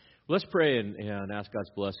Let's pray and ask God's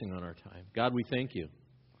blessing on our time. God, we thank you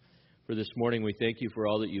for this morning. We thank you for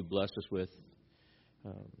all that you've blessed us with.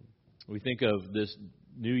 We think of this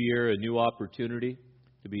new year, a new opportunity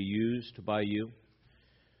to be used by you.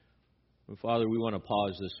 And Father, we want to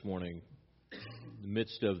pause this morning in the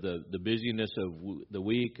midst of the busyness of the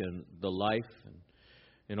week and the life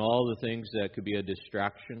and all the things that could be a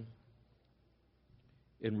distraction,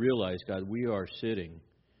 and realize, God, we are sitting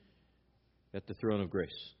at the throne of grace.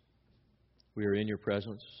 We are in your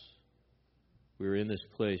presence. We are in this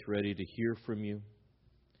place ready to hear from you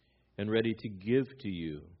and ready to give to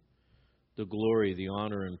you the glory, the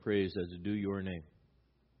honor, and praise that is due your name.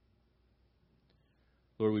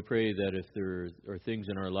 Lord, we pray that if there are things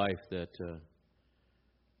in our life that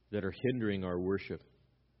are hindering our worship,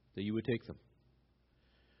 that you would take them.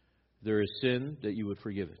 If there is sin, that you would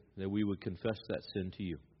forgive it, that we would confess that sin to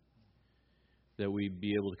you, that we'd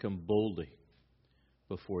be able to come boldly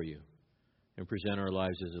before you and present our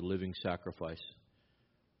lives as a living sacrifice.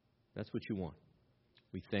 That's what you want.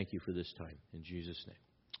 We thank you for this time. In Jesus'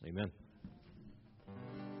 name, amen.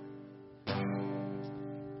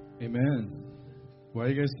 Amen. Why are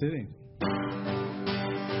you guys sitting?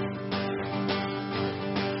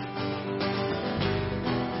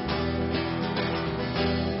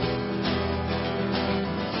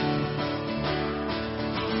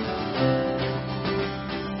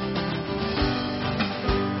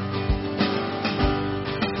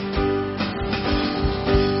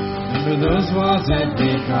 Those walls that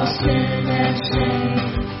we call sin and shame,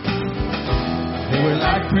 they were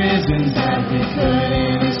like prisons that we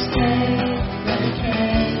couldn't escape. But he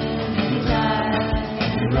came and he died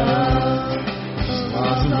and he rose. Those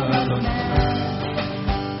walls of love will never.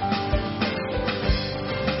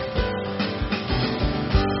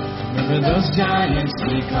 Remember those giants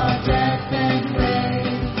we call death and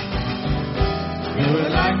grave? They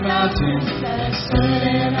were like mountains that stood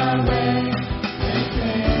in our way. They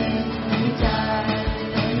came.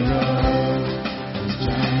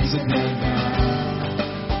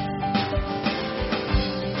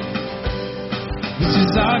 This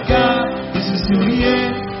is our God, this is who He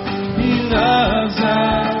is, He loves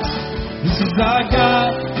us. This is our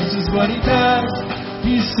God, this is what He does,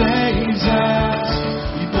 He saves us.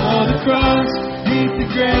 He bore the cross, beat the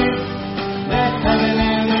grave, let heaven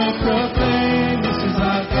and earth proclaim. This is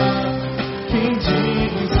our God, King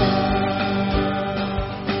Jesus.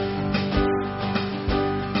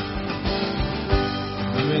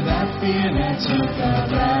 Remember that fear that took our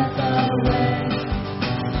breath away.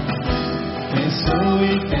 So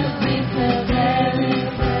weak that we could barely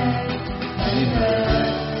pray. Every word,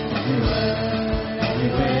 every word, every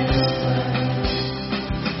whisper.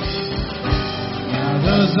 Now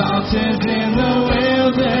those altars in the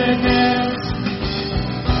wilderness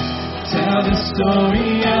tell the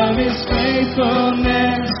story of His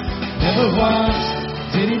faithfulness. Never once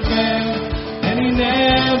did He fail, and He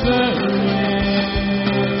never will.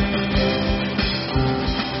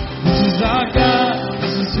 This is our God,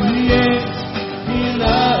 this is who He is. He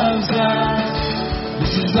loves us.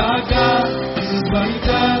 This is our God. This is what He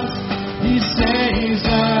does. He saves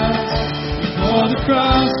us. Before the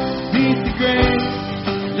cross, beat the grave.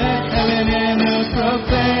 Let heaven and earth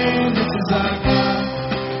proclaim. This is our God,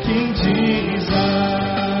 King Jesus.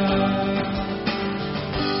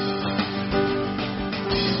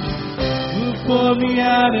 Who pulled me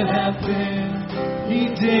out of that pit? He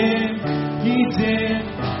did. He did.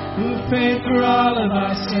 Who paid for all of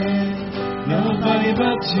our sins? Nobody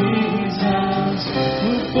but Jesus.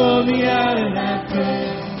 Who pulled me out of that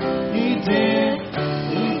pit? He did,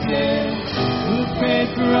 He did. Who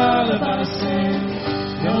paid for all of our sins?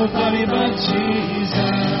 Nobody but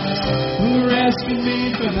Jesus. Who rescued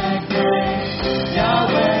me from that grave?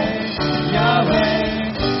 Yahweh,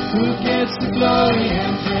 Yahweh. Who gets the glory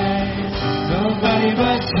and praise? Nobody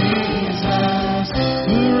but Jesus.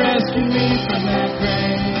 Who rescued me from that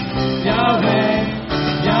grave? Yahweh,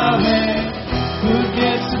 Yahweh. Who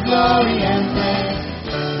gets the glory and praise?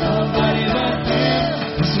 Nobody but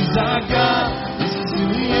Him. This is our God. This is who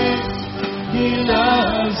He is. He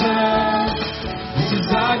loves us. This is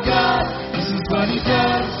our God. This is what He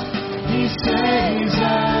does. He saves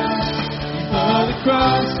us. Before the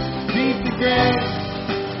cross, beat the grave.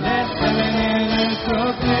 Let heaven and earth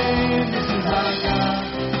proclaim. This is our God,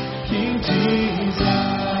 King Jesus.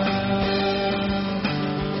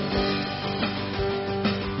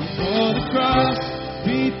 Before the cross,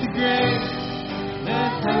 beat the grave.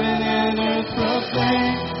 Let heaven and earth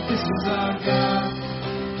proclaim. This is our God,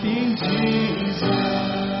 King Jesus.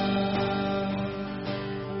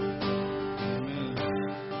 Amen.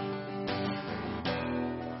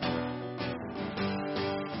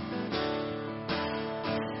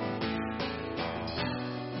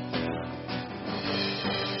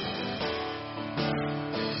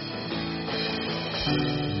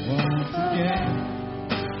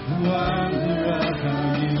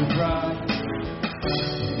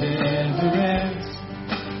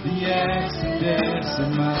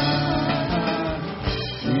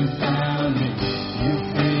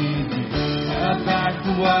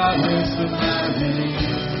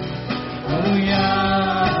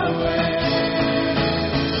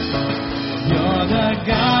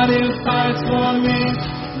 who fights for me,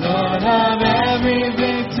 Lord of every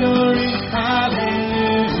victory.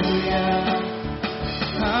 Hallelujah,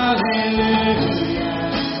 hallelujah.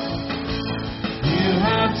 You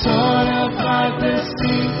have torn apart the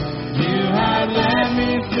sea, you have led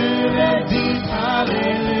me through the deep.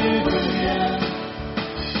 Hallelujah,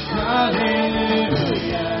 hallelujah,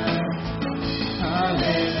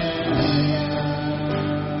 hallelujah.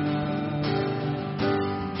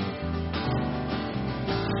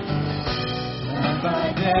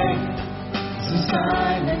 By day, it's a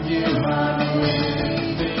sign that you are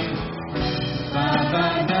with me.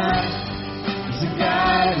 By night, it's a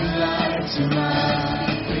guiding light to my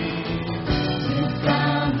feet. You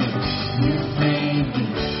found me, you freed me,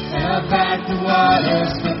 held back the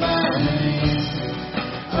waters from my knees.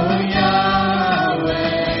 Oh Yahweh,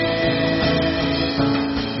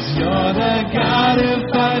 you're the God who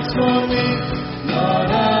fights for me,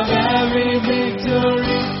 Lord of every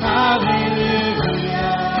victory. Hallelujah,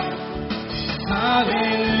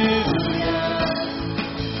 hallelujah.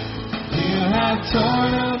 You have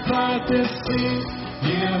torn apart the sea,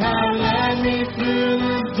 you have led me through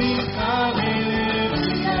the deep.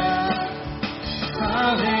 Hallelujah,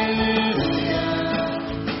 hallelujah,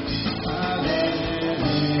 hallelujah,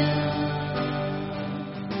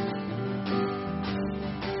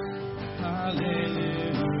 hallelujah.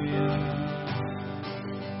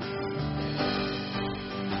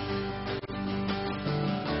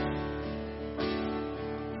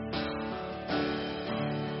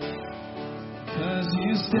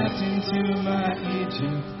 You stepped into my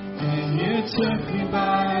Egypt, and you took me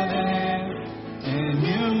by the hand, and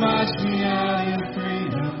you marched me out in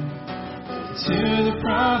freedom to the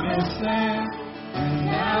promised land. And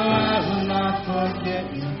now I will not forget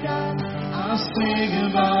you, God. I'll sing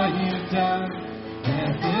of all you've done.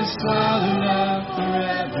 Death is swallowed up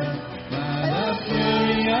forever by the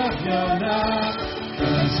fury of your love.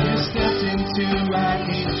 'Cause you stepped into my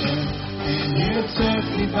Egypt, and you took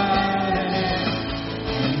me by the hand.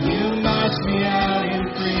 You marched me out in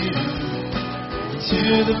freedom to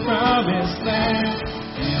the promised land.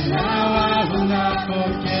 And now I will not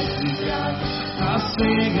forget you, God. I'll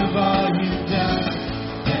sing of all you've done.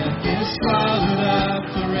 Death is swallowed up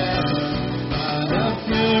forever by the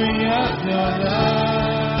fury of your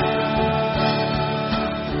love.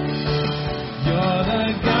 You're the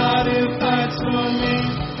God who fights for me,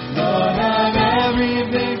 Lord of every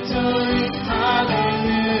victory.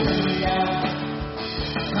 Hallelujah,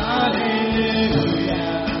 hallelujah.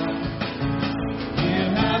 You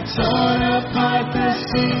have torn apart the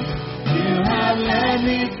sea, you have led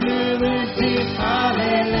me through the deep.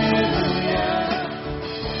 Hallelujah,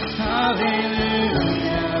 hallelujah,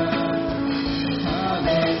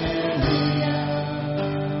 hallelujah,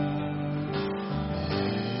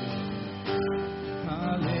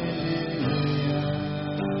 hallelujah.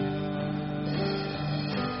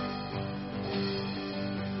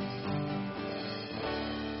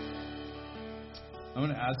 I'm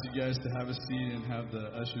going to ask you guys to have a seat and have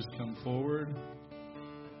the ushers come forward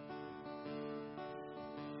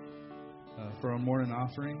for our morning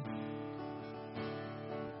offering.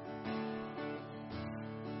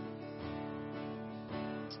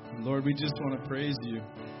 And Lord, we just want to praise you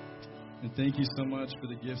and thank you so much for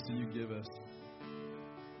the gifts that you give us.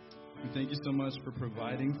 We thank you so much for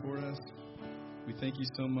providing for us. We thank you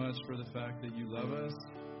so much for the fact that you love us.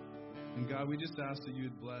 And God, we just ask that you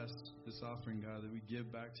would bless this offering, God, that we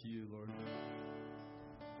give back to you, Lord.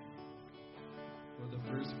 Lord, the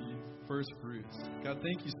first fruits. God,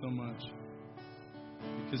 thank you so much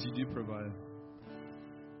because you do provide.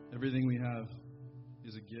 Everything we have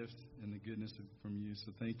is a gift and the goodness from you.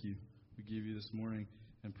 So thank you. We give you this morning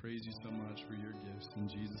and praise you so much for your gifts. In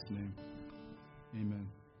Jesus' name,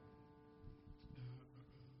 amen.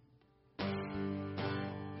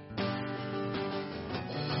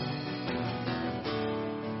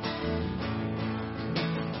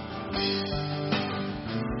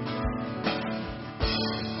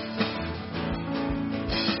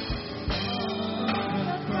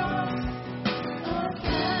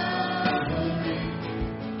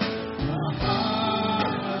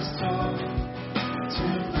 To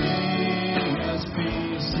bring us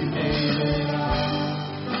peace, you gave it all.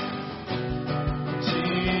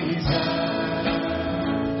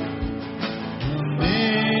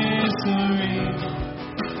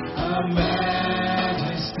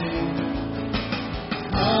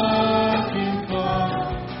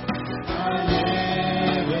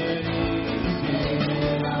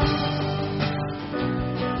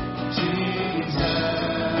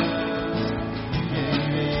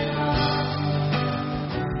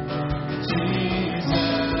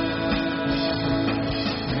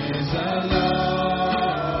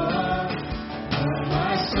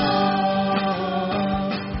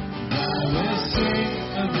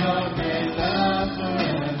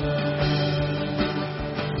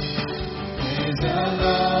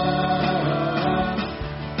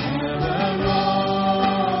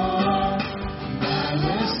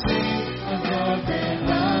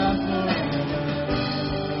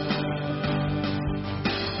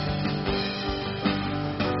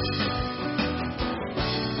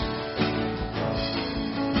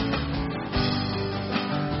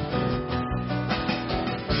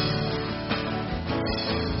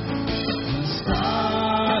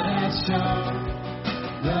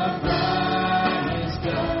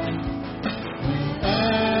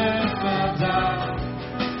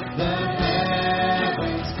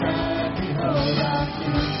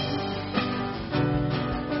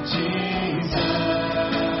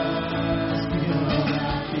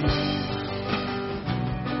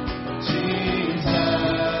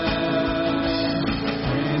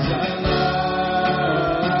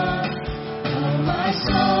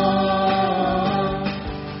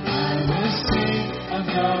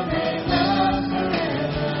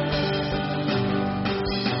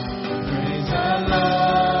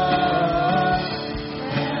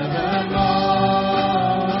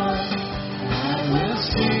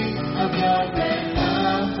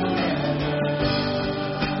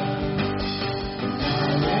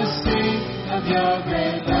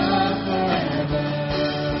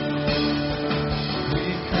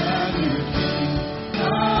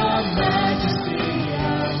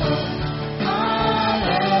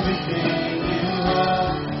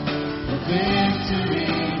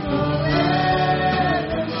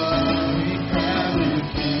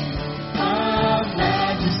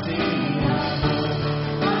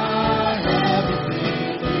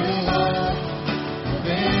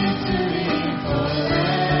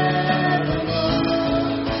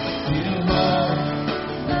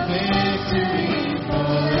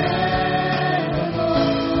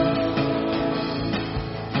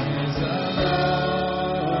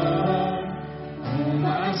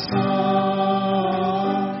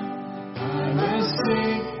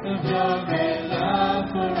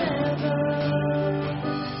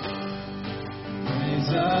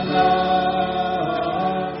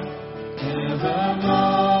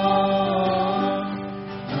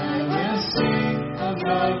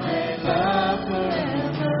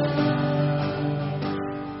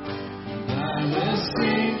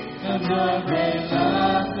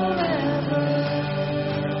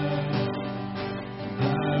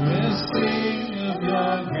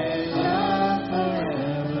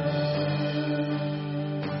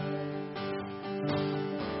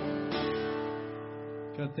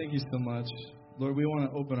 Thank you so much. Lord, we want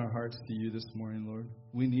to open our hearts to you this morning, Lord.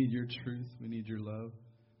 We need your truth. We need your love.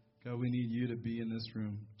 God, we need you to be in this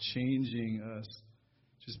room, changing us,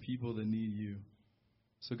 just people that need you.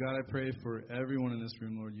 So, God, I pray for everyone in this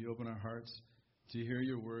room, Lord, you open our hearts to hear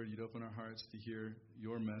your word. You'd open our hearts to hear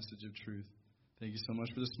your message of truth. Thank you so much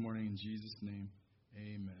for this morning. In Jesus' name,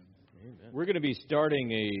 amen. Amen. We're going to be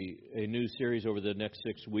starting a new series over the next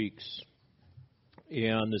 6 weeks.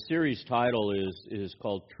 And the series title is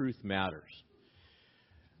called Truth Matters.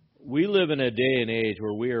 We live in a day and age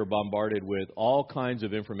where we are bombarded with all kinds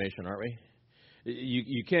of information, aren't we?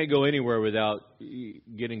 You can't go anywhere without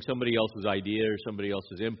getting somebody else's idea or somebody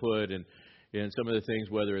else's input, and some of the things,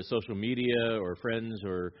 whether it's social media or friends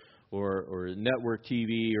or network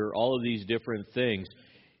TV or all of these different things.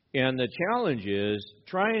 And the challenge is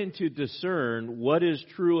trying to discern what is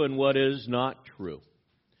true and what is not true.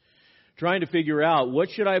 Trying to figure out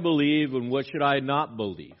what should I believe and what should I not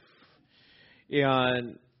believe.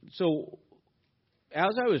 And so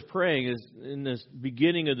as I was praying in this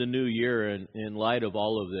beginning of the new year and in light of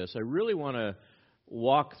all of this, I really want to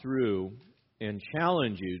walk through and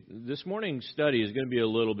challenge you. This morning's study is going to be a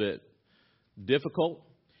little bit difficult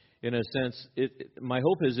in a sense. My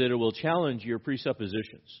hope is that it will challenge your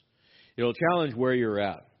presuppositions. It will challenge where you're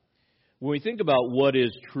at. When we think about what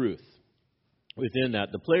is truth, within that,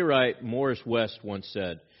 the playwright Morris West once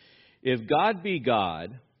said, "If God be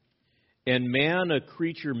God, and man a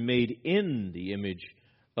creature made in the image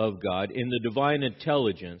of God, in the divine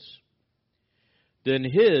intelligence, then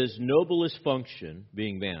his noblest function,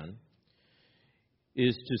 being man,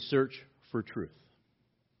 is to search for truth."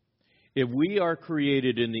 If we are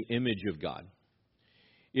created in the image of God,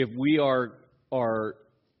 if we are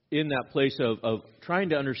in that place of trying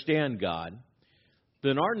to understand God,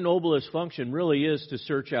 then our noblest function really is to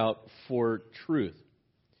search out for truth.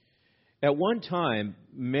 At one time,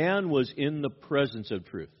 man was in the presence of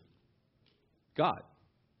truth. God.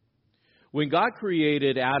 When God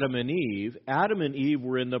created Adam and Eve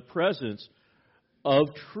were in the presence of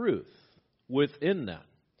truth within that.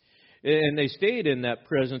 And they stayed in that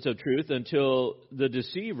presence of truth until the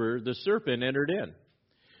deceiver, the serpent, entered in.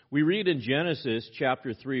 We read in Genesis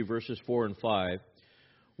chapter 3, verses 4 and 5,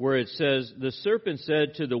 where it says, "The serpent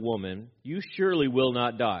said to the woman, 'You surely will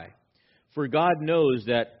not die. For God knows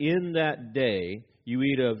that in that day you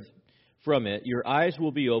eat from it, your eyes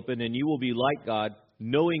will be opened, and you will be like God,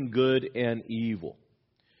 knowing good and evil.'"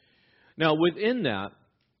 Now, within that,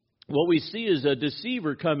 what we see is a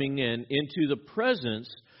deceiver coming into the presence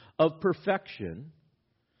of perfection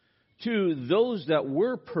to those that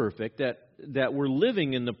were perfect, that were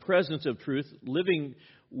living in the presence of truth, living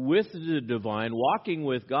with the divine, walking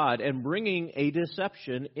with God, and bringing a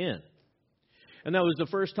deception in. And that was the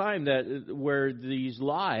first time where these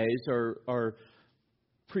lies are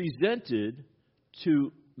presented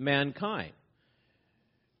to mankind.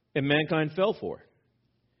 And mankind fell for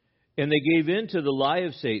it. And they gave in to the lie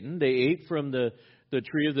of Satan. They ate from the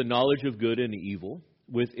tree of the knowledge of good and evil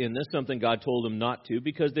within this, something God told them not to,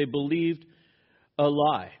 because they believed a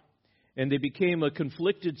lie. And they became a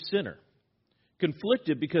conflicted sinner.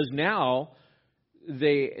 Conflicted because now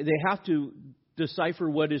they have to decipher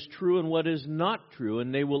what is true and what is not true,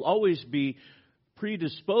 and they will always be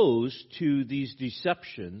predisposed to these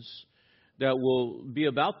deceptions that will be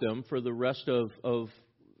about them for the rest of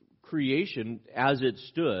creation as it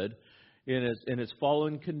stood in its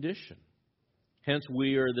fallen condition. Hence,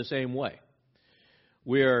 we are the same way.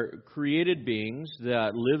 We are created beings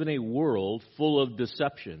that live in a world full of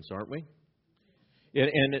deceptions, aren't we?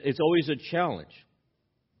 And it's always a challenge.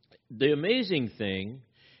 The amazing thing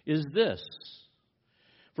is this.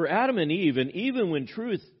 For Adam and Eve, and even when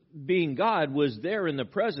truth, being God, was there in the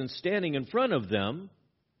presence, standing in front of them,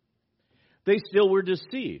 they still were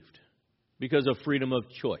deceived because of freedom of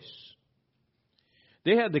choice.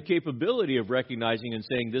 They had the capability of recognizing and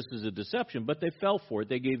saying this is a deception, but they fell for it.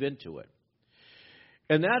 They gave into it.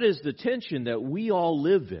 And that is the tension that we all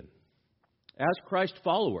live in as Christ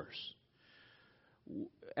followers.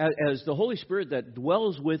 As the Holy Spirit that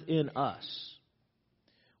dwells within us,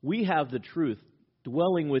 we have the truth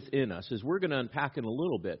dwelling within us, as we're going to unpack in a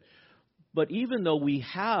little bit. But even though we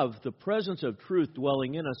have the presence of truth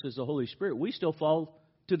dwelling in us as the Holy Spirit, we still fall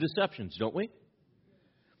to deceptions, don't we?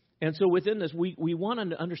 And so within this, we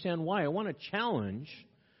want to understand why. I want to challenge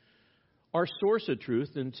our source of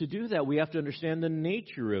truth, and to do that, we have to understand the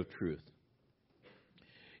nature of truth.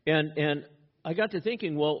 And I got to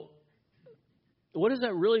thinking, well, what does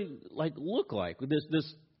that really look like,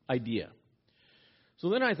 this idea? So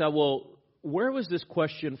then I thought, well, where was this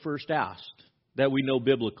question first asked that we know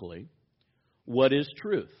biblically? What is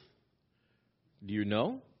truth? Do you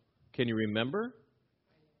know? Can you remember?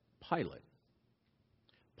 Pilate.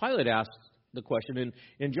 Pilate asked the question.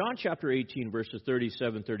 In John chapter 18, verses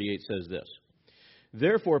 37-38 says this.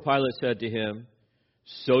 Therefore Pilate said to him,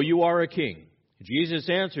 so you are a king. Jesus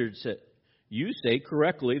answered, said, you say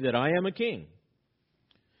correctly that I am a king.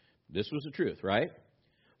 This was the truth, right?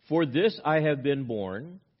 For this I have been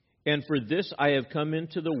born, and for this I have come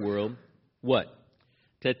into the world, what?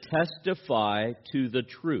 To testify to the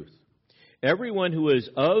truth. Everyone who is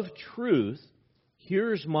of truth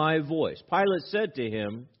hears my voice. Pilate said to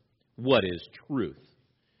him, what is truth?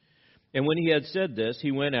 And when he had said this,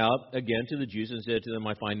 he went out again to the Jews and said to them,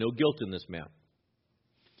 I find no guilt in this man.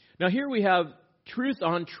 Now here we have truth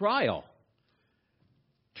on trial.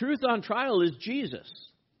 Truth on trial is Jesus.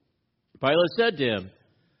 Pilate said to him,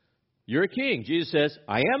 you're a king. Jesus says,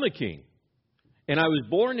 I am a king. And I was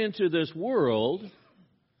born into this world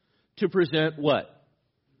to present what?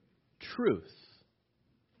 Truth.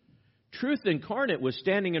 Truth incarnate was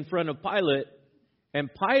standing in front of Pilate, and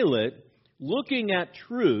Pilate, looking at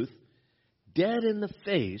truth, dead in the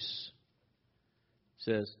face,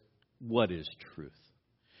 says, what is truth?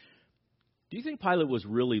 Do you think Pilate was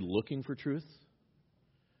really looking for truth?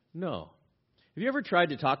 No. Have you ever tried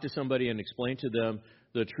to talk to somebody and explain to them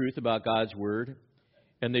the truth about God's Word,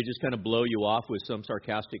 and they just kind of blow you off with some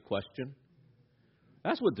sarcastic question?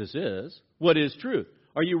 That's what this is. What is truth?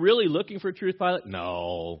 Are you really looking for truth, Pilate?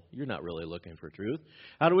 No, you're not really looking for truth.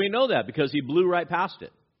 How do we know that? Because he blew right past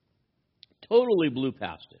it. Totally blew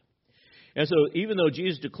past it. And so even though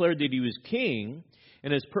Jesus declared that he was king,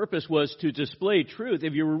 and his purpose was to display truth,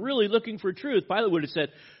 if you were really looking for truth, Pilate would have said,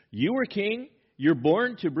 you were king, you're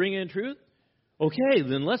born to bring in truth? Okay,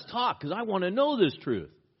 then let's talk, because I want to know this truth.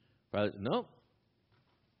 Pilate, no,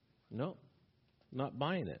 not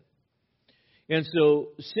buying it. And so,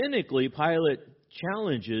 cynically, Pilate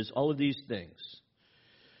challenges all of these things.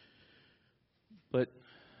 But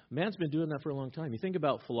man's been doing that for a long time. You think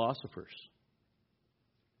about philosophers.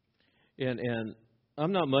 And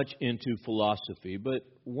I'm not much into philosophy, but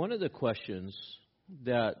one of the questions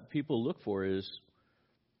that people look for is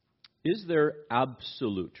there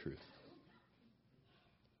absolute truth?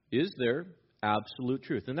 Is there absolute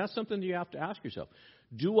truth? And that's something you have to ask yourself.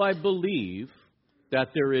 Do I believe that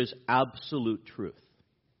there is absolute truth?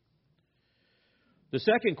 The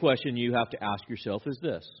second question you have to ask yourself is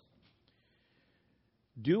this.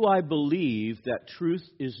 Do I believe that truth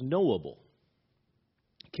is knowable?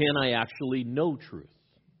 Can I actually know truth?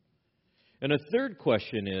 And a third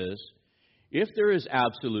question is, if there is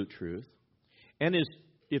absolute truth, and is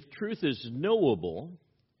if truth is knowable,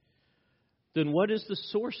 then what is the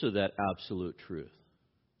source of that absolute truth?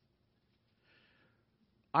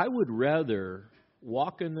 I would rather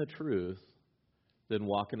walk in the truth than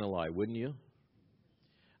walk in a lie, wouldn't you?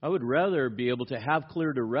 I would rather be able to have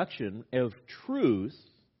clear direction of truth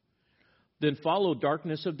than follow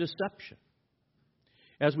darkness of deception.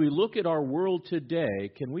 As we look at our world today,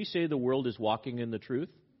 can we say the world is walking in the truth?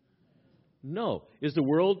 No. Is the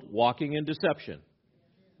world walking in deception?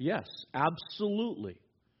 Yes, absolutely.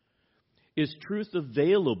 Is truth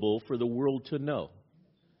available for the world to know?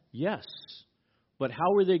 Yes. But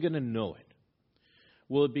how are they going to know it?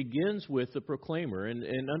 Well, it begins with the proclaimer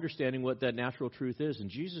and understanding what that natural truth is. And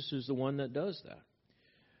Jesus is the one that does that.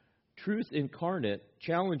 Truth incarnate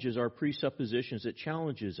challenges our presuppositions. It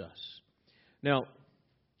challenges us. Now,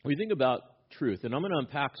 we think about truth, and I'm going to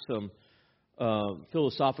unpack some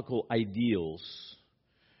philosophical ideals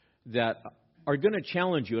that are going to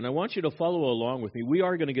challenge you. And I want you to follow along with me. We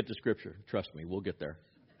are going to get to Scripture. Trust me, we'll get there.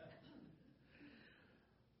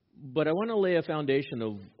 But I want to lay a foundation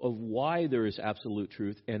of why there is absolute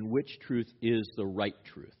truth and which truth is the right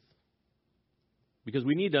truth. Because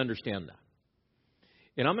we need to understand that.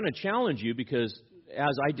 And I'm going to challenge you because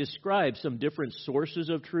as I describe some different sources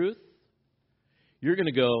of truth, you're going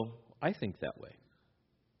to go, I think that way.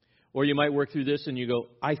 Or you might work through this and you go,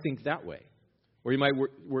 I think that way. Or you might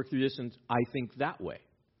work through this and I think that way.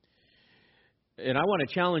 And I want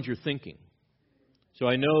to challenge your thinking. So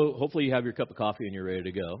I know, hopefully you have your cup of coffee and you're ready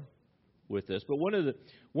to go with this. But one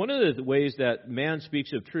of the ways that man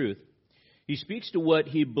speaks of truth, he speaks to what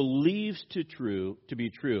he believes to be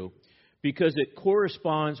true because it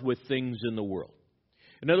corresponds with things in the world.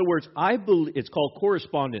 In other words, it's called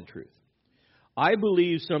correspondent truth. I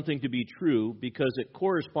believe something to be true because it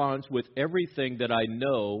corresponds with everything that I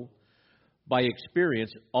know by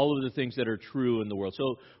experience, all of the things that are true in the world.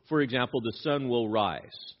 So, for example, the sun will rise.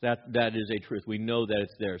 That is a truth. We know that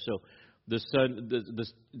it's there. So the sun,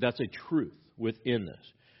 that's a truth within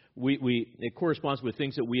this. It corresponds with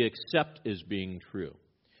things that we accept as being true.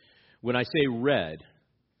 When I say red,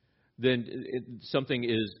 then something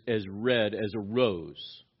is as red as a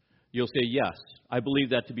rose. You'll say, yes, I believe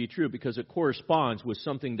that to be true because it corresponds with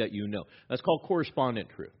something that you know. That's called correspondent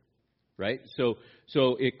truth, right? So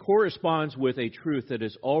it corresponds with a truth that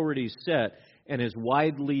is already set and is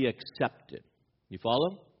widely accepted. You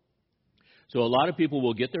follow? So a lot of people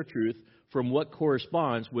will get their truth from what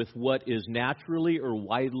corresponds with what is naturally or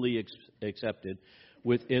widely accepted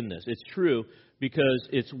within this. It's true because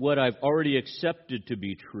it's what I've already accepted to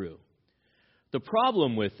be true. The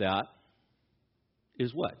problem with that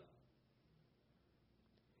is what?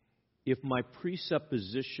 If my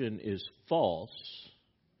presupposition is false,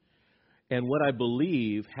 and what I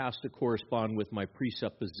believe has to correspond with my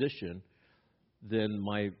presupposition, then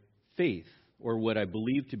my faith, or what I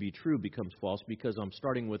believe to be true, becomes false because I'm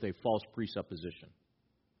starting with a false presupposition.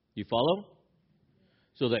 You follow?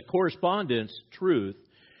 So that correspondence truth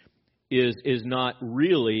is not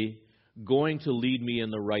really going to lead me in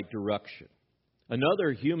the right direction.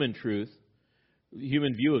 Another human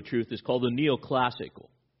view of truth is called the neoclassical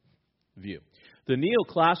view. The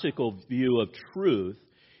neoclassical view of truth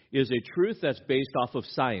is a truth that's based off of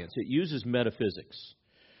science. It uses metaphysics.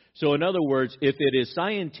 So in other words, if it is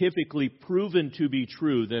scientifically proven to be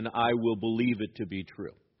true, then I will believe it to be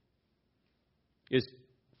true.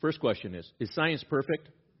 First question is science perfect?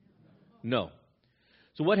 No.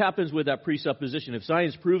 So what happens with that presupposition? If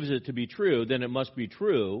science proves it to be true, then it must be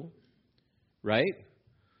true, right?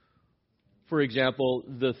 For example,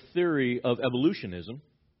 the theory of evolutionism.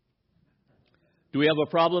 Do we have a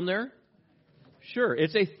problem there? Sure,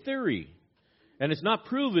 it's a theory, and it's not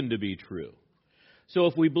proven to be true. So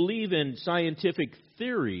if we believe in scientific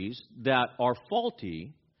theories that are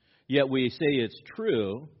faulty, yet we say it's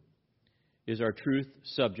true, is our truth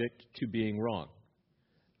subject to being wrong?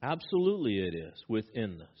 Absolutely it is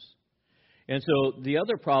within this. And so the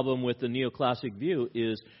other problem with the neoclassic view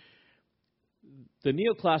is the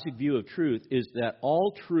neoclassic view of truth is that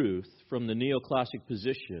all truth from the neoclassic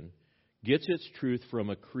position gets its truth from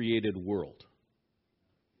a created world.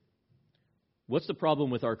 What's the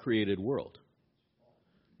problem with our created world?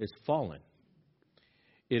 It's fallen.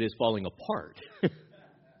 It is falling apart.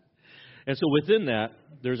 And so within that,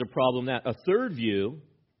 there's a problem that a third view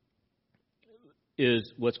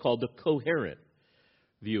is what's called the coherent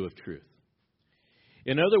view of truth.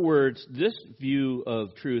 In other words, this view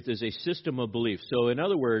of truth is a system of belief. So in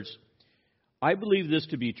other words, I believe this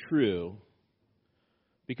to be true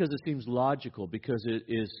because it seems logical, because it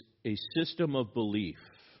is a system of belief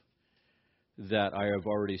that I have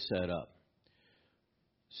already set up.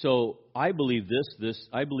 So I believe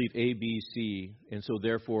I believe A, B, C, and so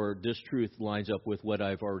therefore this truth lines up with what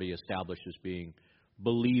I've already established as being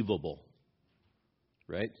believable,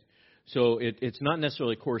 right? So it's not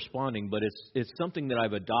necessarily corresponding, but it's something that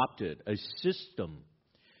I've adopted, a system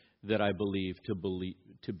that I believe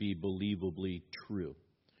to be believably true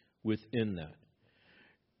within that.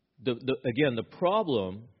 Again, the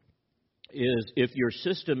problem is if your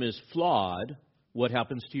system is flawed, what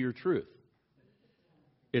happens to your truth?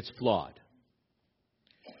 It's flawed.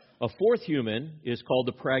 A fourth human is called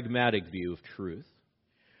the pragmatic view of truth.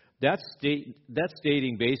 That's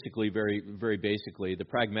stating basically, very, very basically, the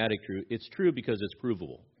pragmatic truth. It's true because it's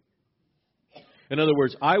provable. In other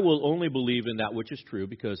words, I will only believe in that which is true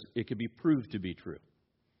because it can be proved to be true.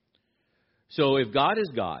 So if God is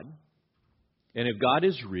God, and if God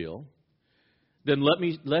is real, then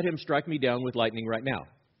let Him strike me down with lightning right now.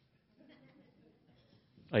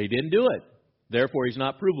 He didn't do it. Therefore, He's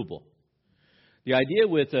not provable. The idea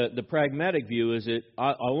with the pragmatic view is that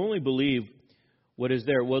I'll only believe what is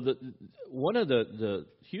there. Well, one of the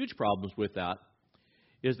huge problems with that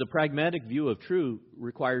is the pragmatic view of truth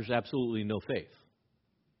requires absolutely no faith.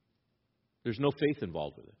 There's no faith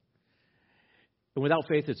involved with it. And without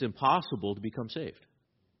faith, it's impossible to become saved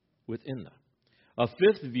within that. A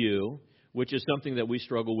fifth view, which is something that we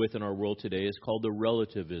struggle with in our world today, is called the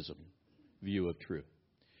relativism view of truth.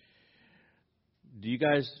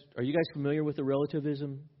 Are you guys familiar with the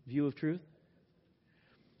relativism view of truth?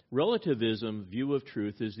 Relativism view of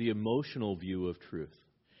truth is the emotional view of truth.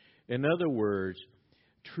 In other words,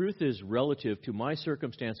 truth is relative to my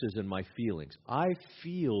circumstances and my feelings. I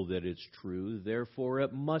feel that it's true, therefore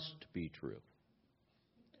it must be true.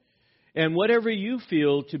 And whatever you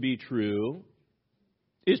feel to be true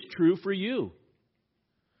is true for you.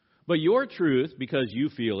 But your truth, because you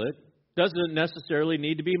feel it, doesn't necessarily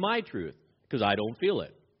need to be my truth, because I don't feel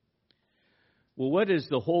it. Well, what is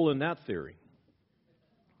the hole in that theory?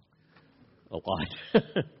 A lot.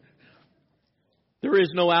 There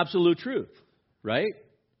is no absolute truth, right?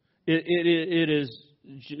 It is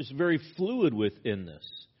just very fluid within this.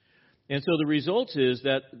 And so the result is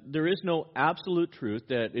that there is no absolute truth,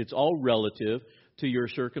 that it's all relative to your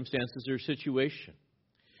circumstances or situation.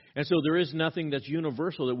 And so there is nothing that's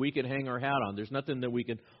universal that we can hang our hat on. There's nothing that we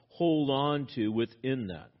can hold on to within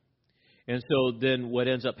that. And so then what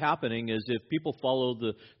ends up happening is if people follow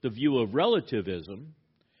the view of relativism,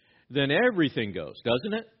 then everything goes,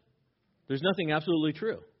 doesn't it? There's nothing absolutely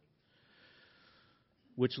true.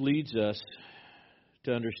 Which leads us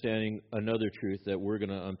to understanding another truth that we're going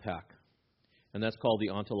to unpack. And that's called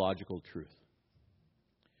the ontological truth.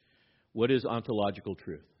 What is ontological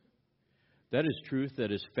truth? That is truth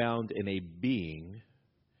that is found in a being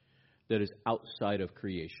that is outside of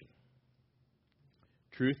creation.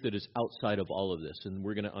 Truth that is outside of all of this. And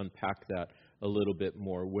we're going to unpack that a little bit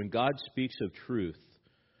more. When God speaks of truth,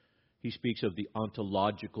 He speaks of the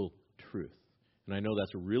ontological truth. And I know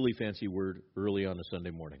that's a really fancy word early on a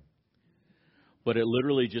Sunday morning. But it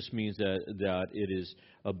literally just means that it is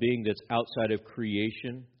a being that's outside of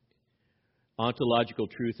creation. Ontological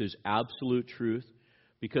truth is absolute truth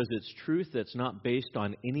because it's truth that's not based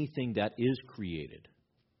on anything that is created.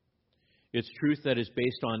 It's truth that is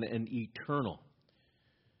based on an eternal.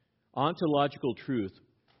 Ontological truth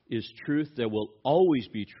is truth that will always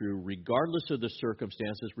be true regardless of the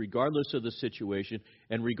circumstances, regardless of the situation,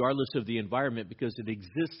 and regardless of the environment because it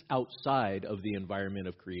exists outside of the environment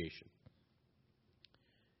of creation.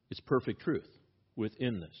 It's perfect truth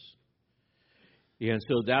within this. And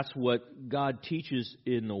so that's what God teaches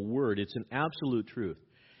in the Word. It's an absolute truth.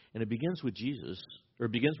 And it begins with Jesus, or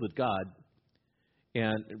it begins with God,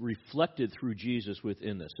 and reflected through Jesus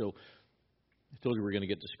within this. So I told you we're going to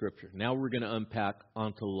get to Scripture. Now we're going to unpack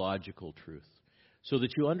ontological truth so that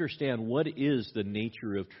you understand what is the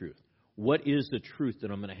nature of truth. What is the truth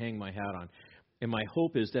that I'm going to hang my hat on? And my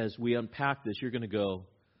hope is that as we unpack this, you're going to go,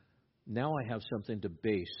 now I have something to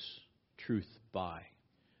base truth by,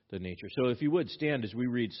 the nature. So if you would, stand as we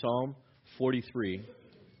read Psalm 43,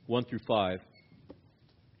 1 through 5.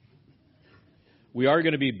 We are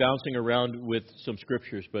going to be bouncing around with some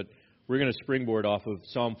scriptures, but we're going to springboard off of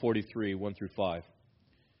Psalm 43, 1 through 5,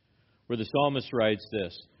 where the psalmist writes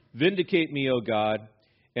this: Vindicate me, O God,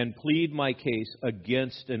 and plead my case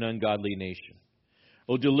against an ungodly nation.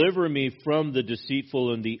 O deliver me from the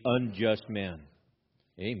deceitful and the unjust man.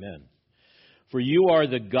 Amen. For you are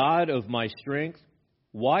the God of my strength.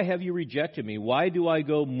 Why have you rejected me? Why do I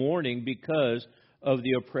go mourning because of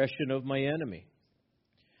the oppression of my enemy?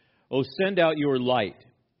 O send out your light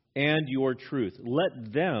and your truth.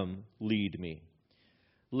 Let them lead me.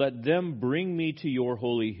 Let them bring me to your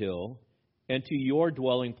holy hill and to your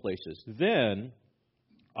dwelling places. Then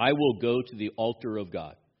I will go to the altar of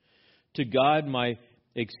God. To God my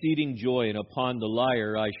exceeding joy, and upon the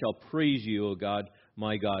lyre I shall praise you, O God,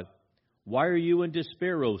 my God. Why are you in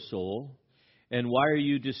despair, O soul? And why are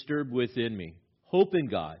you disturbed within me? Hope in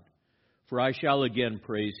God, for I shall again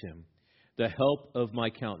praise him, the help of my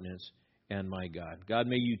countenance and my God. God,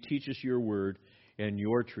 may you teach us your word and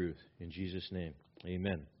your truth. In Jesus' name,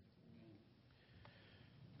 amen.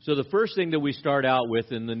 So the first thing that we start out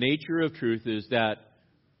with in the nature of truth is that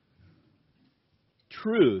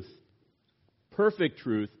truth, perfect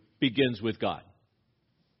truth, begins with God.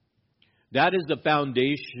 That is the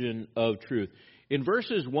foundation of truth. In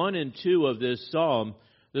verses 1 and 2 of this psalm,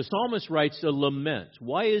 the psalmist writes a lament.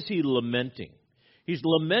 Why is he lamenting? He's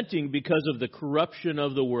lamenting because of the corruption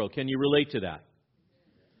of the world. Can you relate to that?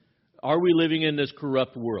 Are we living in this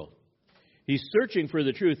corrupt world? He's searching for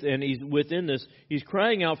the truth, and he's within this. He's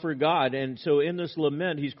crying out for God, and so in this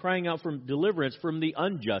lament, he's crying out for deliverance from the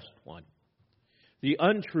unjust one, the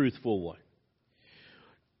untruthful one.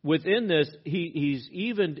 Within this, he's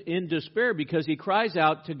even in despair because he cries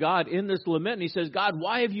out to God in this lament, and he says, God,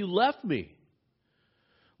 why have you left me?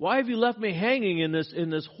 Why have you left me hanging in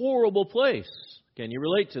this horrible place? Can you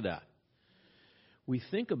relate to that? We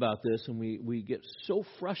think about this and we get so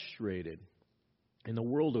frustrated in the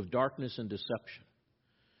world of darkness and deception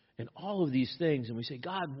and all of these things, and we say,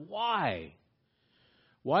 God, why?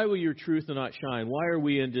 Why will your truth not shine? Why are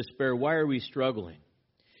we in despair? Why are we struggling?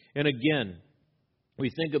 And again, we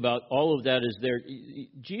think about all of that as there.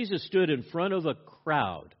 Jesus stood in front of a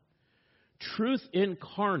crowd, truth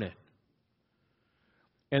incarnate,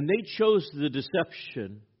 and they chose the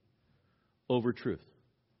deception over truth.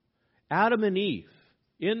 Adam and Eve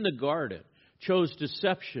in the garden chose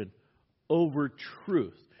deception over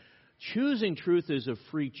truth. Choosing truth is a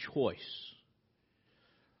free choice.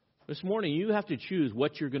 This morning, you have to choose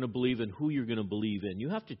what you're going to believe and who you're going to believe in. You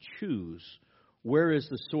have to choose where is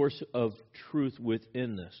the source of truth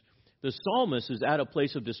within this. The psalmist is at a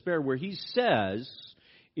place of despair where he says,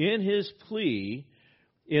 in his plea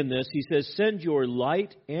in this, he says, send your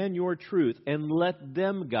light and your truth and let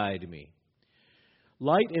them guide me.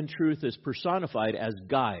 Light and truth is personified as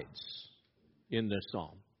guides in this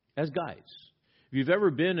psalm, as guides. If you've ever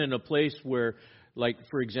been in a place where, like,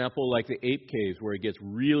 for example, like the ape caves where it gets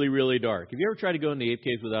really, really dark. Have you ever tried to go in the ape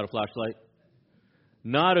caves without a flashlight?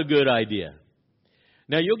 Not a good idea.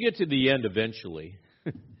 Now, you'll get to the end eventually,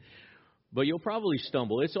 but you'll probably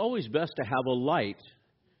stumble. It's always best to have a light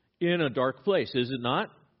in a dark place, is it not?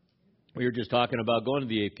 We were just talking about going to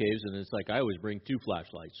the ape caves, and it's like I always bring 2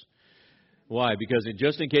 flashlights. Why? Because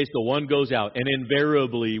just in case the one goes out, and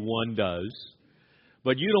invariably one does,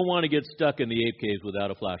 but you don't want to get stuck in the ape caves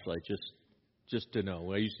without a flashlight, just to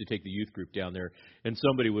know. I used to take the youth group down there, and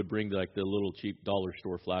somebody would bring like the little cheap dollar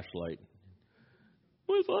store flashlight.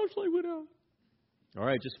 My flashlight went out. All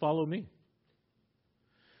right, just follow me.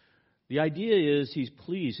 The idea is he's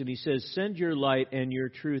pleased, and he says, send your light and your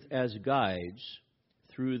truth as guides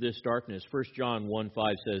through this darkness. 1 John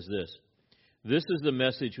 1:5 says this, this is the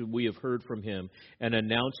message we have heard from him and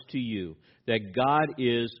announced to you, that God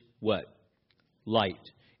is what?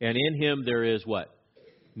 Light. And in him there is what?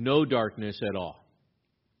 No darkness at all.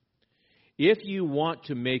 If you want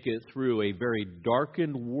to make it through a very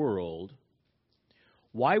darkened world,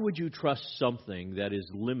 why would you trust something that is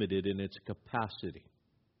limited in its capacity?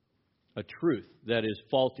 A truth that is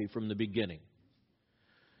faulty from the beginning.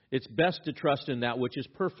 It's best to trust in that which is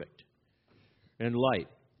perfect and light.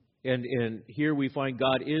 And here we find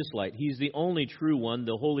God is light. He's the only true one,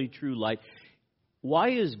 the holy true light. Why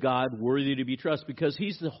is God worthy to be trusted? Because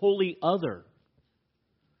he's the holy other.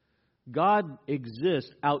 God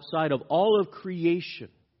exists outside of all of creation.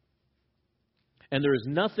 And there is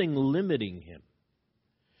nothing limiting him.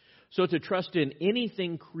 So to trust in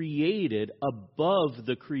anything created above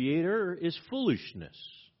the Creator is foolishness.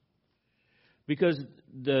 Because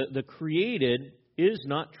the created is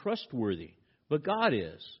not trustworthy, but God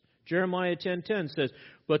is. Jeremiah 10:10 says,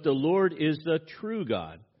 but the Lord is the true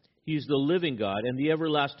God. He's the living God and the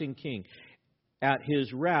everlasting King. At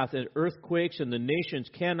his wrath, and earthquakes and the nations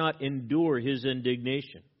cannot endure his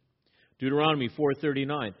indignation. Deuteronomy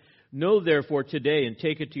 4:39. Know therefore today and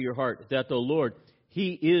take it to your heart that the Lord,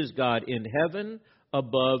 he is God in heaven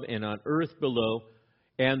above and on earth below.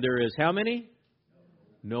 And there is how many?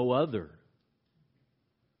 No other.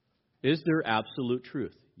 Is there absolute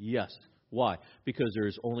truth? Yes. Why? Because there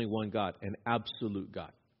is only one God, an absolute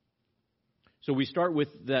God. So we start with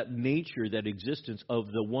that nature, that existence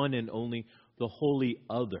of the one and only, the holy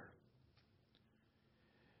other.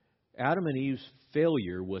 Adam and Eve's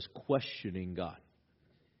failure was questioning God.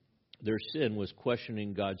 Their sin was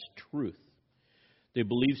questioning God's truth. They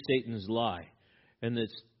believed Satan's lie. And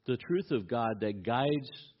it's the truth of God that guides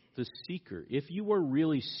the seeker. If you are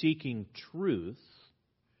really seeking truth,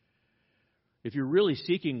 if you're really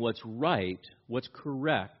seeking what's right, what's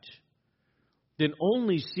correct, then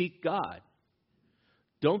only seek God.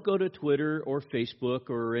 Don't go to Twitter or Facebook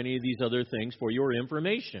or any of these other things for your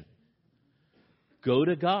information. Go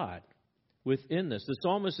to God within this. The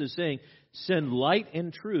psalmist is saying, send light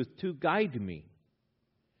and truth to guide me.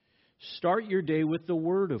 Start your day with the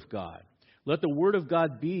Word of God. Let the Word of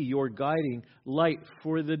God be your guiding light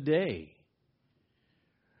for the day.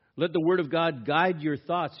 Let the Word of God guide your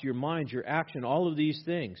thoughts, your mind, your action, all of these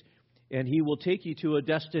things. And He will take you to a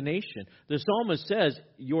destination. The psalmist says,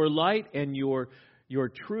 your light and your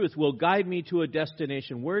truth will guide me to a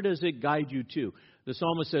destination. Where does it guide you to? The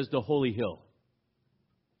psalmist says, the holy hill.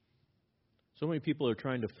 So many people are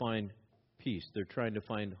trying to find peace. They're trying to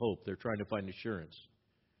find hope. They're trying to find assurance.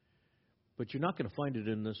 But you're not going to find it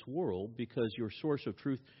in this world because your source of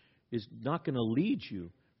truth is not going to lead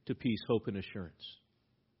you to peace, hope, and assurance.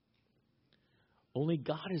 Only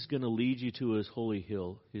God is going to lead you to His holy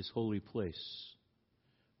hill, His holy place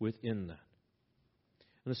within that.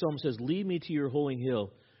 And the psalmist says, lead me to your holy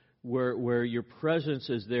hill where your presence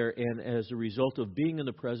is there, and as a result of being in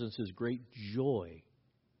the presence is great joy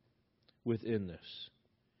within this.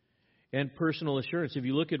 And personal assurance. If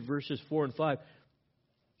you look at verses 4 and 5,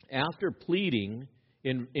 after pleading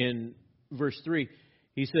in verse 3,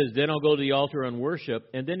 he says, then I'll go to the altar and worship,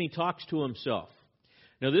 and then he talks to himself.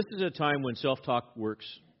 Now, this is a time when self-talk works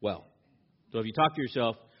well. So if you talk to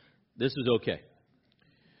yourself, this is okay.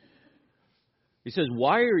 He says,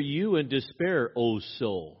 why are you in despair, O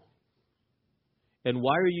soul? And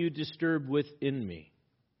why are you disturbed within me?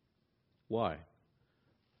 Why?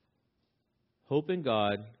 Hope in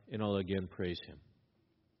God, and I'll again praise Him.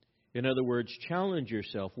 In other words, challenge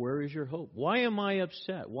yourself. Where is your hope? Why am I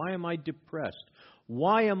upset? Why am I depressed?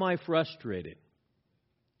 Why am I frustrated?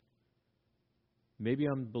 Maybe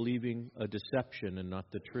I'm believing a deception and not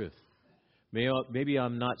the truth. Maybe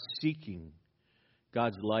I'm not seeking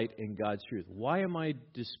God's light and God's truth. Why am I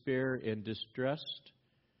despair and distressed?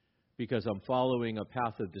 Because I'm following a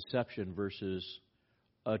path of deception versus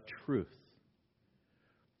a truth.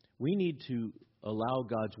 We need to allow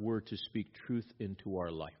God's Word to speak truth into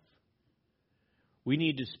our life. We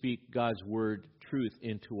need to speak God's Word, truth,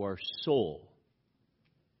 into our soul.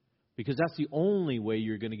 Because that's the only way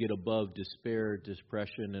you're going to get above despair,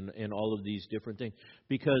 depression, and all of these different things.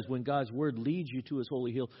 Because when God's Word leads you to His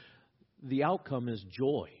holy hill, the outcome is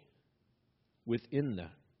joy within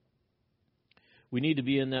that. We need to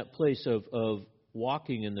be in that place of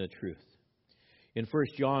walking in the truth. In 1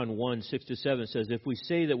 John 1, 6-7 it says, if we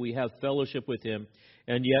say that we have fellowship with Him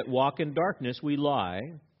and yet walk in darkness, we lie.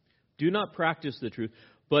 Do not practice the truth.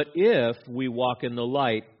 But if we walk in the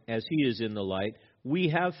light as He is in the light, we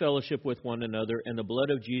have fellowship with one another, and the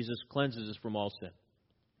blood of Jesus cleanses us from all sin.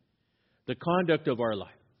 The conduct of our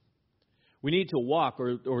life. We need to walk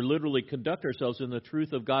or literally conduct ourselves in the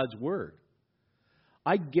truth of God's Word.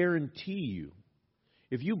 I guarantee you,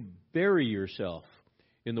 if you bury yourself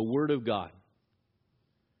in the Word of God,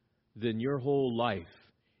 then your whole life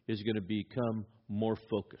is going to become more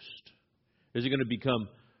focused. Is it going to become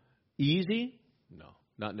easy? No,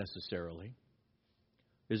 not necessarily.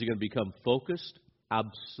 Is it going to become focused?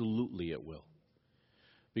 Absolutely it will.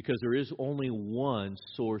 Because there is only one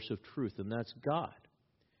source of truth, and that's God.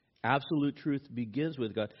 Absolute truth begins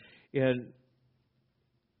with God. And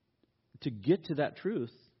to get to that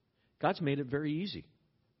truth, God's made it very easy.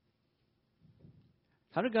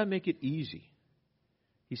 How did God make it easy?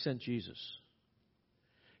 He sent Jesus.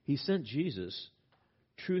 He sent Jesus,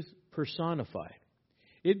 truth personified.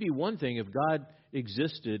 It'd be one thing if God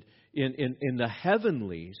existed in the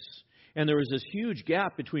heavenlies, and there was this huge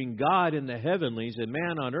gap between God in the heavenlies and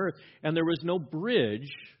man on earth, and there was no bridge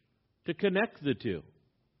to connect the two.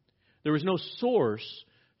 There was no source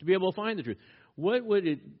to be able to find the truth.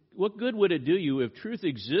 What good would it do you if truth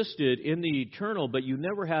existed in the eternal, but you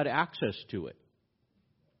never had access to it?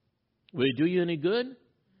 Would it do you any good?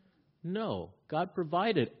 No. God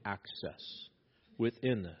provided access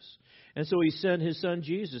within this. And so He sent His Son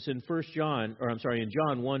Jesus in John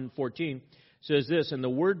 1:14 says this, and the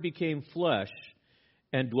Word became flesh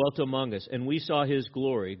and dwelt among us, and we saw His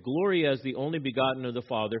glory. Glory as the only begotten of the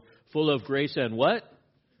Father, full of grace and what?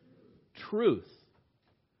 Truth.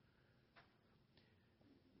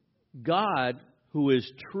 God, who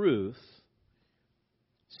is truth,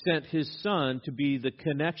 sent His Son to be the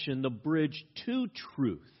connection, the bridge to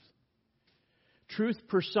truth. Truth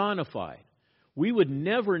personified. We would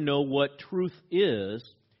never know what truth is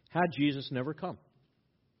had Jesus never come.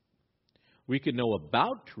 We could know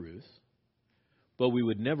about truth, but we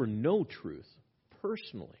would never know truth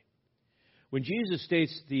personally. When Jesus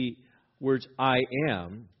states the words, I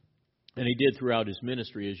am, and he did throughout his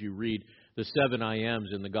ministry, as you read the 7 I ams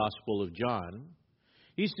in the Gospel of John,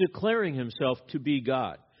 he's declaring himself to be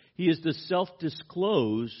God. He is the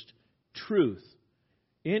self-disclosed truth,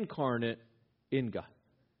 incarnate in God.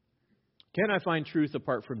 Can I find truth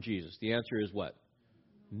apart from Jesus? The answer is what?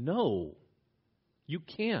 No. You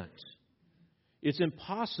can't. It's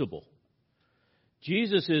impossible.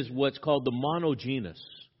 Jesus is what's called the monogenes,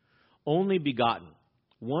 only begotten,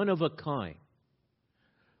 one of a kind,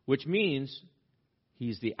 which means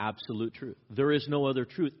he's the absolute truth. There is no other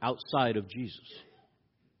truth outside of Jesus.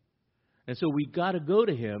 And so we've got to go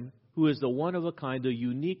to him who is the one of a kind, the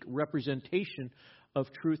unique representation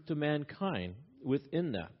of truth to mankind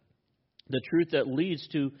within that. The truth that leads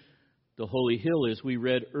to the holy hill, as we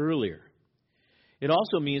read earlier. It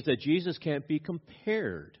also means that Jesus can't be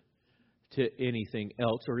compared to anything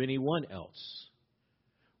else or anyone else,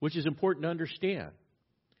 which is important to understand.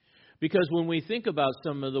 Because when we think about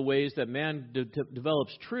some of the ways that man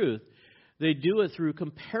develops truth, they do it through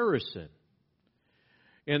comparison.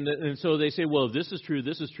 And so they say, well, if this is true,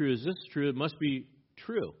 this is true, is this true, it must be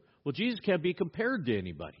true. Well, Jesus can't be compared to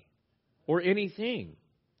anybody or anything.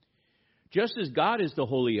 Just as God is the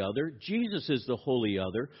holy other, Jesus is the holy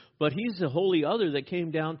other, but he's the holy other that came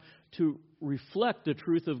down to reflect the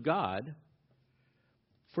truth of God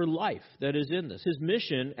for life that is in this. His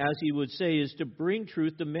mission, as he would say, is to bring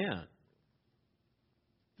truth to man.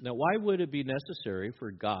 Now, why would it be necessary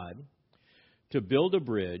for God to build a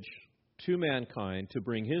bridge to mankind to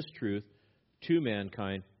bring his truth to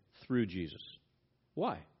mankind through Jesus?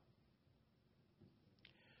 Why?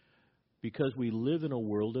 Because we live in a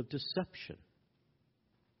world of deception.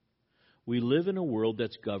 We live in a world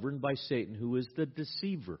that's governed by Satan, who is the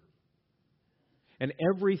deceiver. And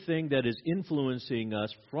everything that is influencing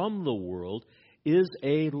us from the world is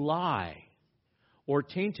a lie or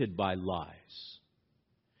tainted by lies.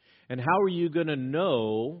 And how are you going to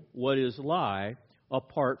know what is lie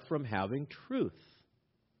apart from having truth?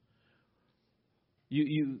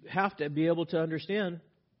 You have to be able to understand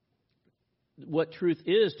what truth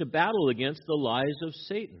is to battle against the lies of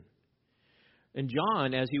Satan. And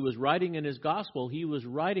John, as he was writing in his gospel, he was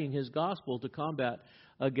writing his gospel to combat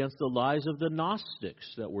against the lies of the Gnostics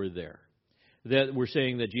that were there, that were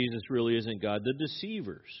saying that Jesus really isn't God, the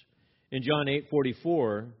deceivers. In John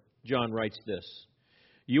 8:44, John writes this,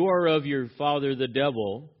 "You are of your father the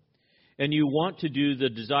devil, and you want to do the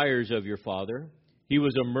desires of your father. He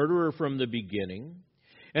was a murderer from the beginning,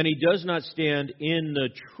 and he does not stand in the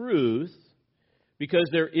truth, because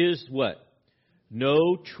there is what?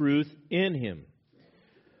 No truth in him.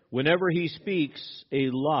 Whenever he speaks a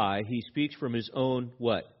lie, he speaks from his own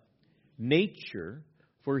what? Nature,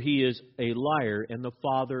 for he is a liar and the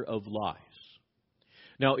father of lies."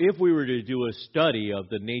 Now, if we were to do a study of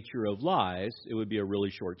the nature of lies, it would be a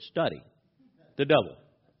really short study. The devil.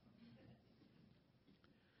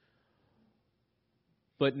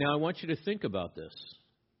 But now I want you to think about this.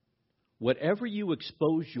 Whatever you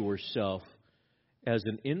expose yourself as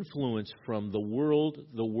an influence from the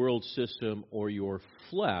world system, or your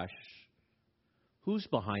flesh, who's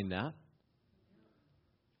behind that?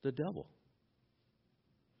 The devil.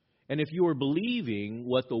 And if you are believing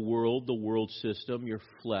what the world system, your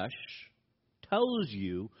flesh, tells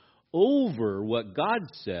you over what God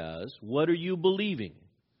says, what are you believing?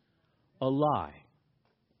 A lie.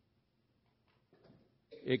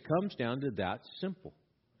 It comes down to that simple.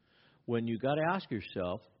 When you got to ask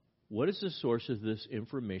yourself, what is the source of this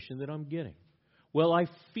information that I'm getting? Well, I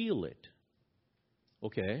feel it.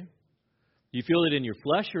 Okay. You feel it in your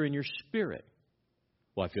flesh or in your spirit?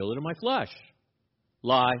 Well, I feel it in my flesh.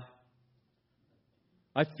 Lie.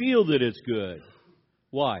 I feel that it's good.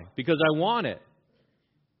 Why? Because I want it.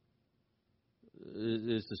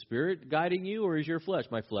 Is the Spirit guiding you, or is your flesh?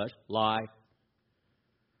 My flesh. Lie.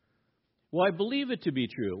 Well, I believe it to be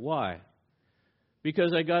true. Why?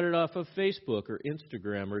 Because I got it off of Facebook or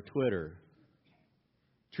Instagram or Twitter.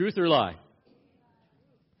 Truth or lie?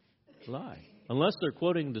 Lie. Unless they're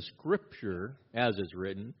quoting the Scripture as it's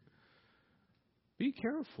written, be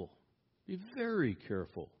careful. Be very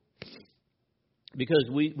careful. Because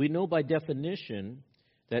we know by definition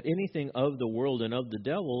that anything of the world and of the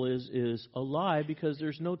devil is a lie, because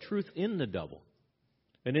there's no truth in the devil.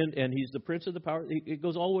 And he's the prince of the power. It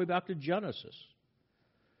goes all the way back to Genesis.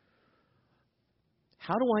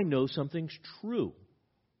 How do I know something's true?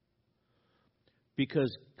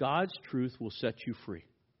 Because God's truth will set you free.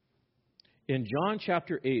 In John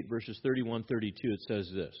chapter 8, verses 31, 32, it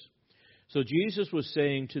says this. So Jesus was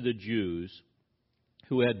saying to the Jews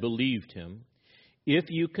who had believed him, if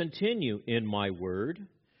you continue in my word,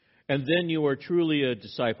 and then you are truly a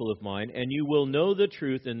disciple of mine, and you will know the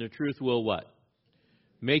truth, and the truth will what?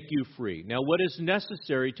 Make you free. Now, what is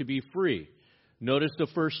necessary to be free? Notice the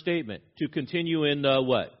first statement. To continue in the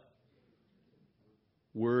what?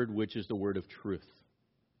 Word, which is the word of truth.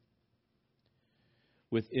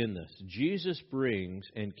 Within this, Jesus brings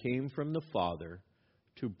and came from the Father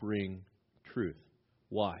to bring truth.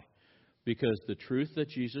 Why? Because the truth that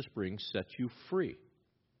Jesus brings sets you free.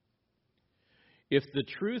 If the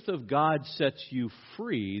truth of God sets you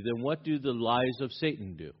free, then what do the lies of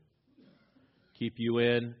Satan do? Keep you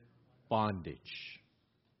in bondage.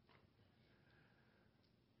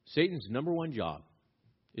 Satan's number one job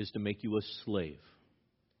is to make you a slave.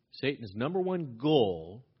 Satan's number one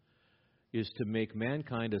goal is to make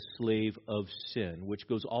mankind a slave of sin, which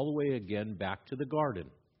goes all the way again back to the garden.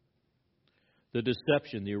 The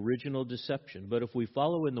deception, the original deception. But if we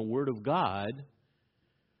follow in the Word of God,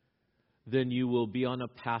 then you will be on a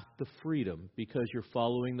path to freedom because you're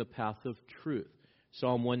following the path of truth.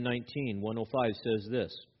 Psalm 119, 105 says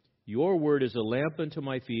this, your word is a lamp unto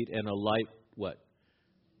my feet and a light, what?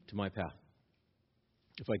 To my path.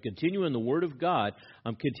 If I continue in the Word of God,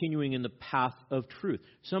 I'm continuing in the path of truth.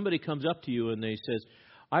 Somebody comes up to you and they says,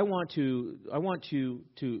 I want you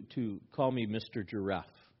to call me Mr. Giraffe.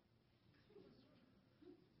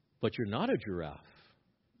 But you're not a giraffe.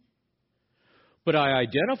 But I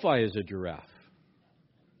identify as a giraffe.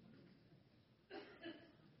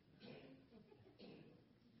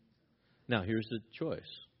 Now, here's the choice.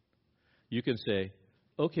 You can say,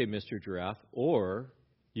 okay, Mr. Giraffe, or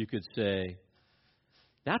you could say,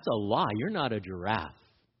 that's a lie. You're not a giraffe.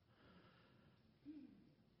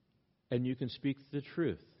 And you can speak the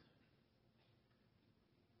truth.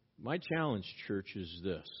 My challenge, church, is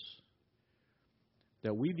this.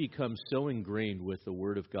 That we become so ingrained with the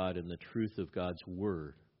Word of God and the truth of God's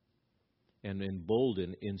Word and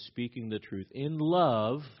emboldened in speaking the truth in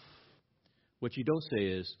love. What you don't say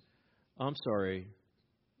is, I'm sorry,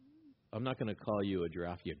 I'm not going to call you a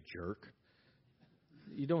giraffe, you jerk.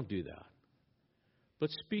 You don't do that. But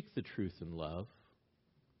speak the truth in love.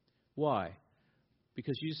 Why?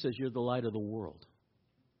 Because Jesus says you're the light of the world.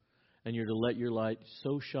 And you're to let your light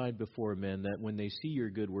so shine before men that when they see your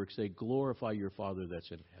good works, they glorify your Father that's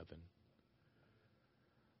in heaven.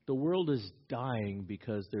 The world is dying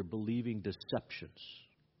because they're believing deceptions.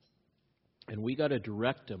 And we got to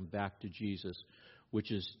direct them back to Jesus,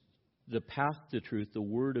 which is the path to truth, the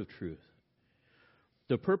word of truth.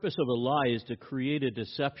 The purpose of a lie is to create a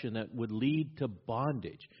deception that would lead to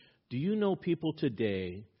bondage. Do you know people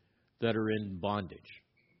today that are in bondage?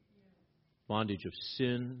 Bondage of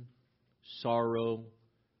sin, sorrow,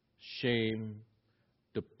 shame,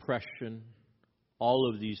 depression,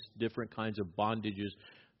 all of these different kinds of bondages.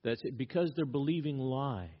 That's because they're believing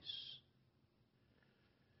lies.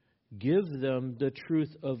 Give them the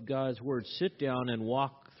truth of God's Word. Sit down and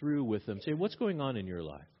walk through with them. Say, what's going on in your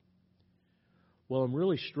life? Well, I'm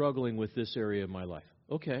really struggling with this area of my life.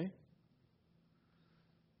 Okay.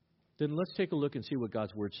 Then let's take a look and see what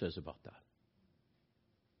God's Word says about that.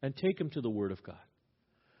 And take them to the Word of God.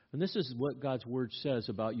 And this is what God's Word says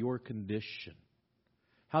about your condition.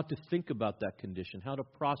 How to think about that condition. How to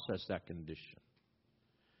process that condition.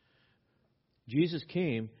 Jesus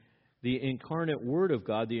came, the incarnate Word of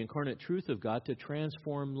God, the incarnate truth of God, to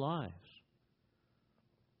transform lives.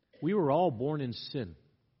 We were all born in sin.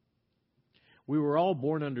 We were all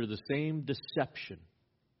born under the same deception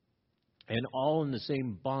and all in the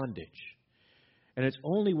same bondage. And it's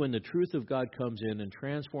only when the truth of God comes in and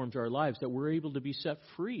transforms our lives that we're able to be set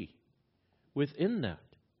free within that.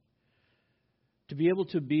 To be able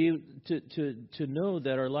to know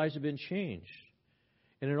that our lives have been changed.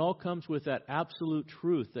 And it all comes with that absolute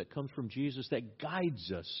truth that comes from Jesus that guides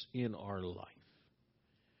us in our life.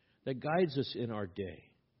 That guides us in our day.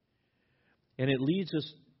 And it leads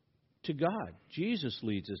us to God. Jesus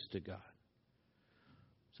leads us to God.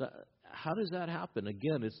 So how does that happen?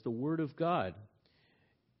 Again, it's the Word of God.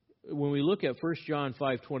 When we look at 1 John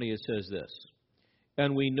 5:20, it says this,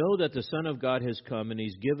 and we know that the Son of God has come and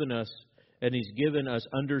He's given us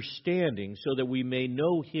understanding so that we may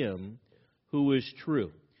know Him who is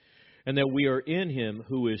true, and that we are in Him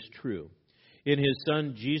who is true, in His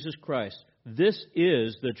Son Jesus Christ. This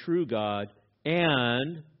is the true God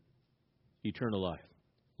and eternal life.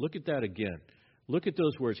 Look at that again. Look at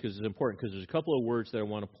those words because it's important, because there's a couple of words that I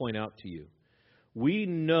want to point out to you. We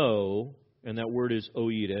know, and that word is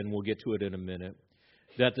oida, and we'll get to it in a minute,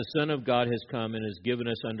 that the Son of God has come and has given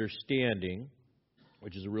us understanding,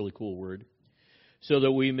 which is a really cool word, so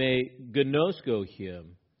that we may gnosko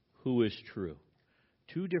Him who is true.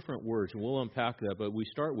 Two different words, and we'll unpack that, but we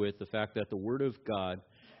start with the fact that the Word of God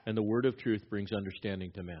and the Word of truth brings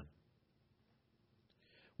understanding to man.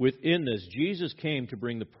 Within this, Jesus came to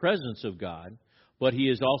bring the presence of God, but He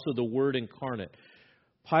is also the Word incarnate.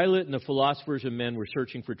 Pilate and the philosophers and men were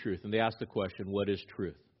searching for truth, and they asked the question, what is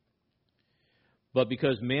truth? But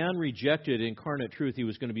because man rejected incarnate truth, he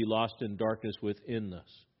was going to be lost in darkness within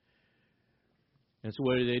this. And so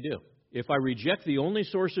what do? If I reject the only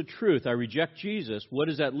source of truth, I reject Jesus, what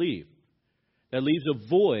does that leave? That leaves a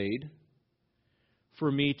void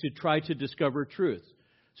for me to try to discover truth.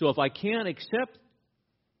 So if I can't accept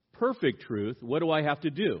perfect truth, what do I have to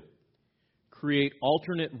do? Create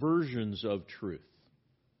alternate versions of truth.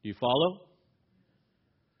 Do you follow?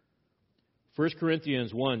 1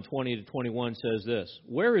 Corinthians 1:20-21 says this,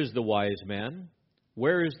 "Where is the wise man?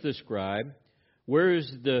 Where is the scribe? Where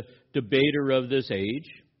is the debater of this age?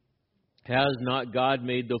 Has not God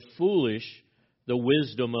made the foolish the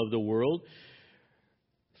wisdom of the world?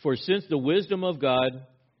 For since the wisdom of God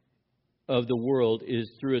of the world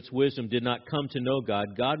is through its wisdom did not come to know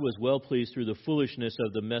God, God was well pleased through the foolishness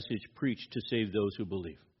of the message preached to save those who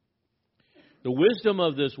believe." The wisdom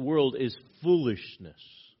of this world is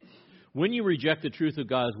foolishness. When you reject the truth of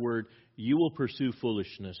God's Word, you will pursue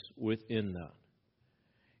foolishness within that.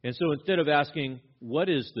 And so instead of asking, what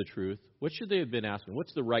is the truth? What should they have been asking?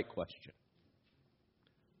 What's the right question?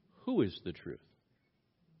 Who is the truth?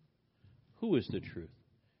 Who is the truth?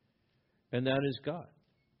 And that is God.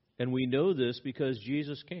 And we know this because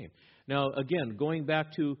Jesus came. Now, again, going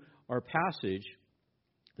back to our passage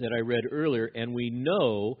that I read earlier, and we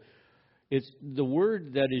know it's the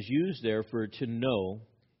word that is used there for to know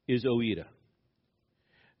is oida.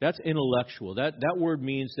 That's intellectual. That word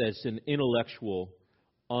means that it's an intellectual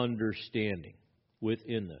understanding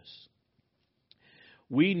within this.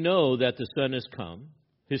 We know that the Son has come.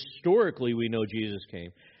 Historically, we know Jesus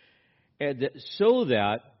came. And so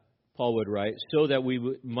that, Paul would write, so that we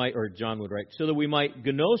might, or John would write, so that we might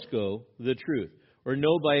gnosko the truth, or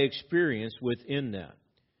know by experience within that.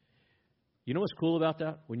 You know what's cool about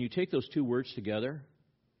that? When you take those two words together,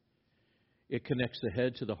 it connects the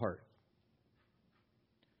head to the heart.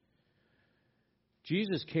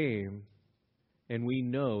 Jesus came, and we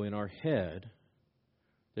know in our head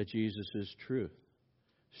that Jesus is truth,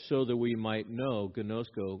 so that we might know,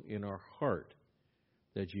 gnosko, in our heart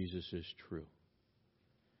that Jesus is true.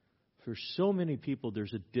 For so many people,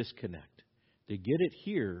 there's a disconnect. They get it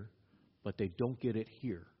here, but they don't get it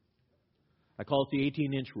here. I call it the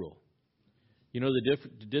 18-inch rule. You know the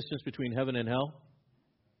distance between heaven and hell?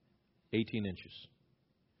 18 inches.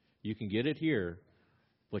 You can get it here,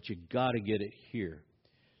 but you got to get it here.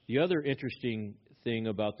 The other interesting thing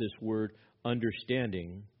about this word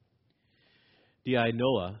understanding,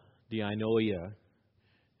 dianoia,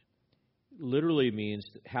 literally means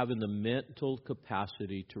having the mental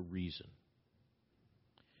capacity to reason.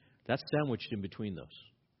 That's sandwiched in between those.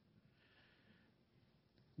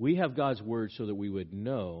 We have God's Word so that we would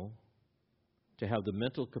know, to have the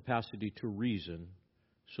mental capacity to reason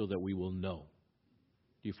so that we will know.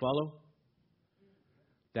 Do you follow?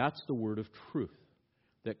 That's the word of truth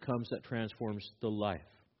that comes, that transforms the life.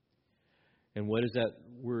 And what does that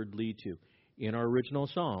word lead to? In our original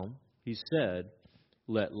psalm, he said,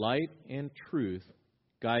 "Let light and truth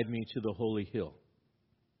guide me to the holy hill."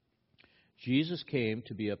 Jesus came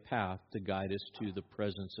to be a path to guide us to the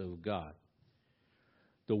presence of God.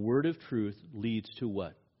 The word of truth leads to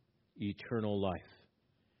what? Eternal life.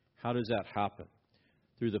 How does that happen?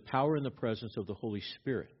 Through the power and the presence of the Holy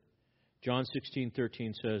Spirit. John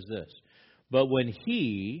 16:13 says this, "But when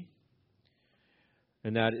He,"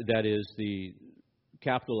 and that is the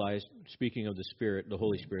capitalized, speaking of the Spirit, the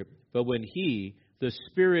Holy Spirit, "but when He, the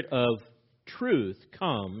Spirit of truth,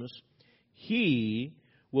 comes, He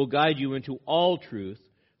will guide you into all truth,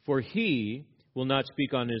 for He will not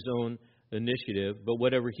speak on His own initiative, but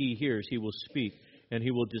whatever He hears, He will speak, and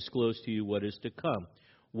He will disclose to you what is to come."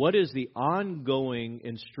 What is the ongoing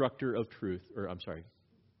instructor of truth? Let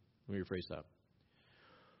me rephrase that.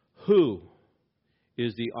 Who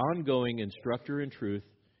is the ongoing instructor in truth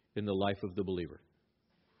in the life of the believer?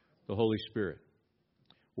 The Holy Spirit.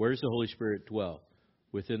 Where does the Holy Spirit dwell?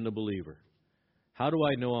 Within the believer. How do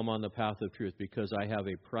I know I'm on the path of truth? Because I have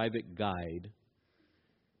a private guide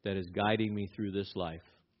that is guiding me through this life,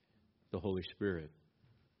 the Holy Spirit,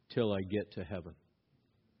 till I get to heaven.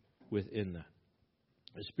 Within that,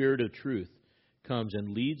 the Spirit of truth comes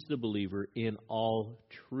and leads the believer in all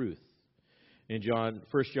truth. In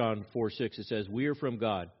 1 John 4:6, it says, "We are from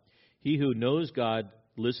God. He who knows God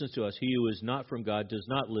listens to us. He who is not from God does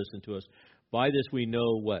not listen to us. By this we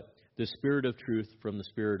know what? The spirit of truth from the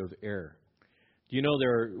spirit of error." Do you know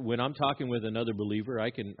when I'm talking with another believer, I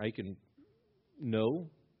can know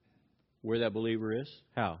where that believer is?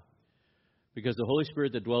 How? Because the Holy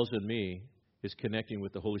Spirit that dwells in me is connecting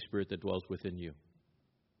with the Holy Spirit that dwells within you.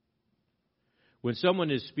 When someone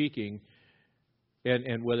is speaking,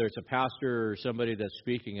 and whether it's a pastor or somebody that's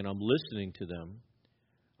speaking and I'm listening to them,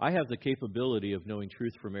 I have the capability of knowing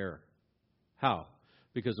truth from error. How?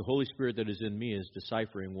 Because the Holy Spirit that is in me is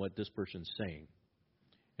deciphering what this person's saying.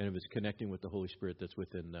 And if it's connecting with the Holy Spirit that's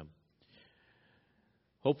within them.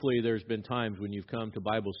 Hopefully there's been times when you've come to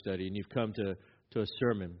Bible study and you've come to a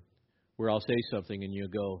sermon where I'll say something and you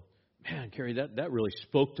go, "Man, Kerry, that really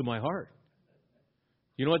spoke to my heart."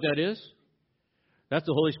 You know what that is? That's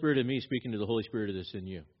the Holy Spirit in me speaking to the Holy Spirit that's in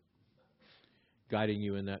you, guiding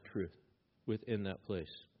you in that truth, within that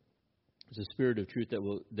place. It's a spirit of truth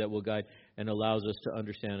that will guide and allows us to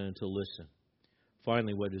understand and to listen.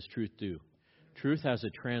 Finally, what does truth do? Truth has a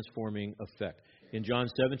transforming effect. In John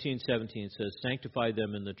 17:17 it says, "Sanctify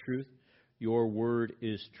them in the truth. Your word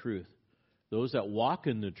is truth." Those that walk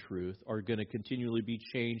in the truth are going to continually be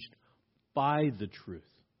changed by the truth.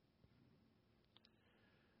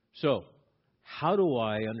 So, how do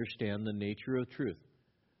I understand the nature of truth?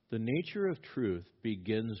 The nature of truth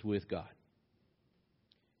begins with God.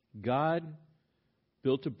 God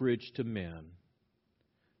built a bridge to man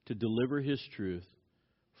to deliver His truth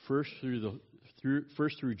first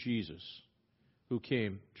through Jesus, who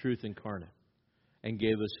came, truth incarnate, and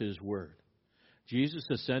gave us His word. Jesus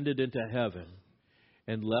ascended into heaven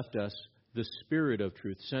and left us the Spirit of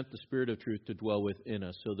truth, sent the Spirit of truth to dwell within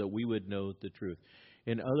us so that we would know the truth.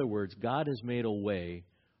 In other words, God has made a way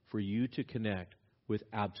for you to connect with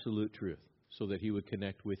absolute truth so that He would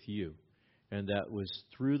connect with you. And that was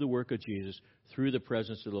through the work of Jesus, through the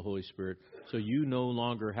presence of the Holy Spirit. So you no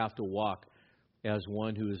longer have to walk as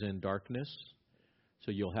one who is in darkness.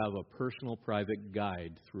 So you'll have a personal, private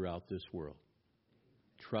guide throughout this world.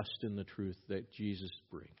 Trust in the truth that Jesus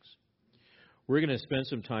brings. We're going to spend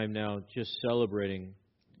some time now just celebrating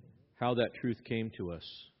how that truth came to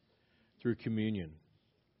us through communion.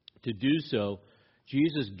 To do so,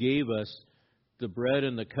 Jesus gave us the bread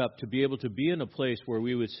and the cup to be able to be in a place where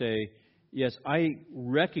we would say, "Yes, I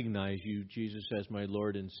recognize you, Jesus, as my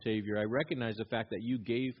Lord and Savior. I recognize the fact that you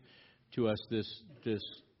gave to us this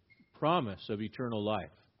promise of eternal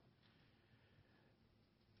life."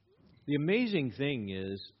 The amazing thing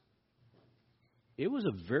is, it was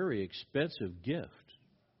a very expensive gift.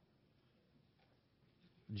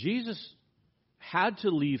 Jesus had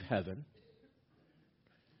to leave heaven,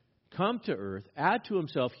 come to earth, add to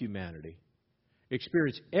Himself humanity,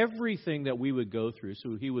 experience everything that we would go through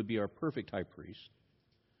so He would be our perfect high priest,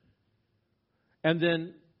 and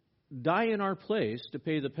then die in our place to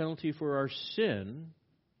pay the penalty for our sin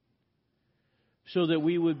so that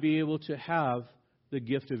we would be able to have the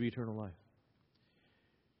gift of eternal life.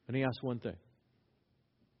 And He asked one thing: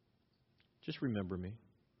 just remember me.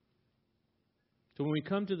 So when we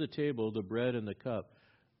come to the table, the bread and the cup,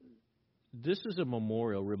 this is a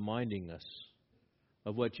memorial reminding us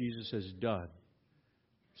of what Jesus has done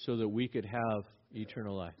so that we could have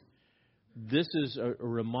eternal life. This is a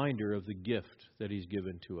reminder of the gift that He's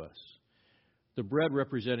given to us. The bread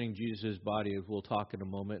representing Jesus' body, as we'll talk in a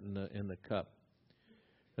moment, in the cup.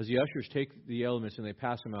 As the ushers take the elements and they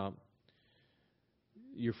pass them out,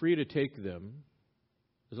 you're free to take them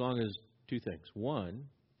as long as two things. One,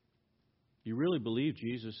 you really believe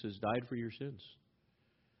Jesus has died for your sins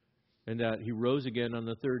and that He rose again on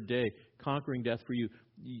the third day, conquering death for you.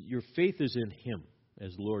 Your faith is in Him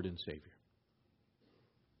as Lord and Savior.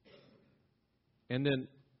 And then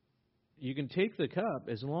you can take the cup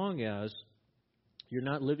as long as you're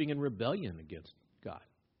not living in rebellion against God.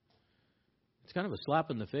 It's kind of a slap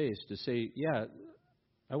in the face to say, "Yeah,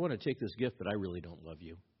 I want to take this gift, but I really don't love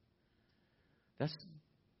you."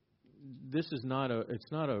 This is not a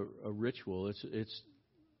ritual. It's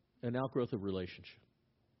an outgrowth of relationship.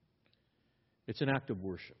 It's an act of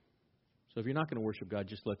worship. So if you're not going to worship God,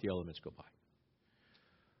 just let the elements go by.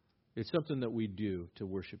 It's something that we do to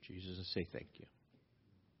worship Jesus and say thank you,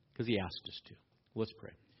 because He asked us to. Let's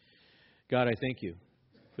pray. God, I thank You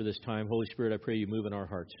for this time. Holy Spirit, I pray You move in our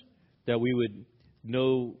hearts, that we would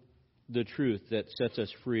know the truth that sets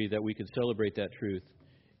us free, that we can celebrate that truth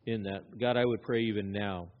in that. God, I would pray even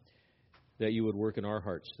now that You would work in our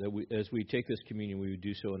hearts, that as we take this communion, we would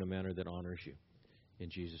do so in a manner that honors You. In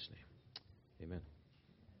Jesus' name, amen.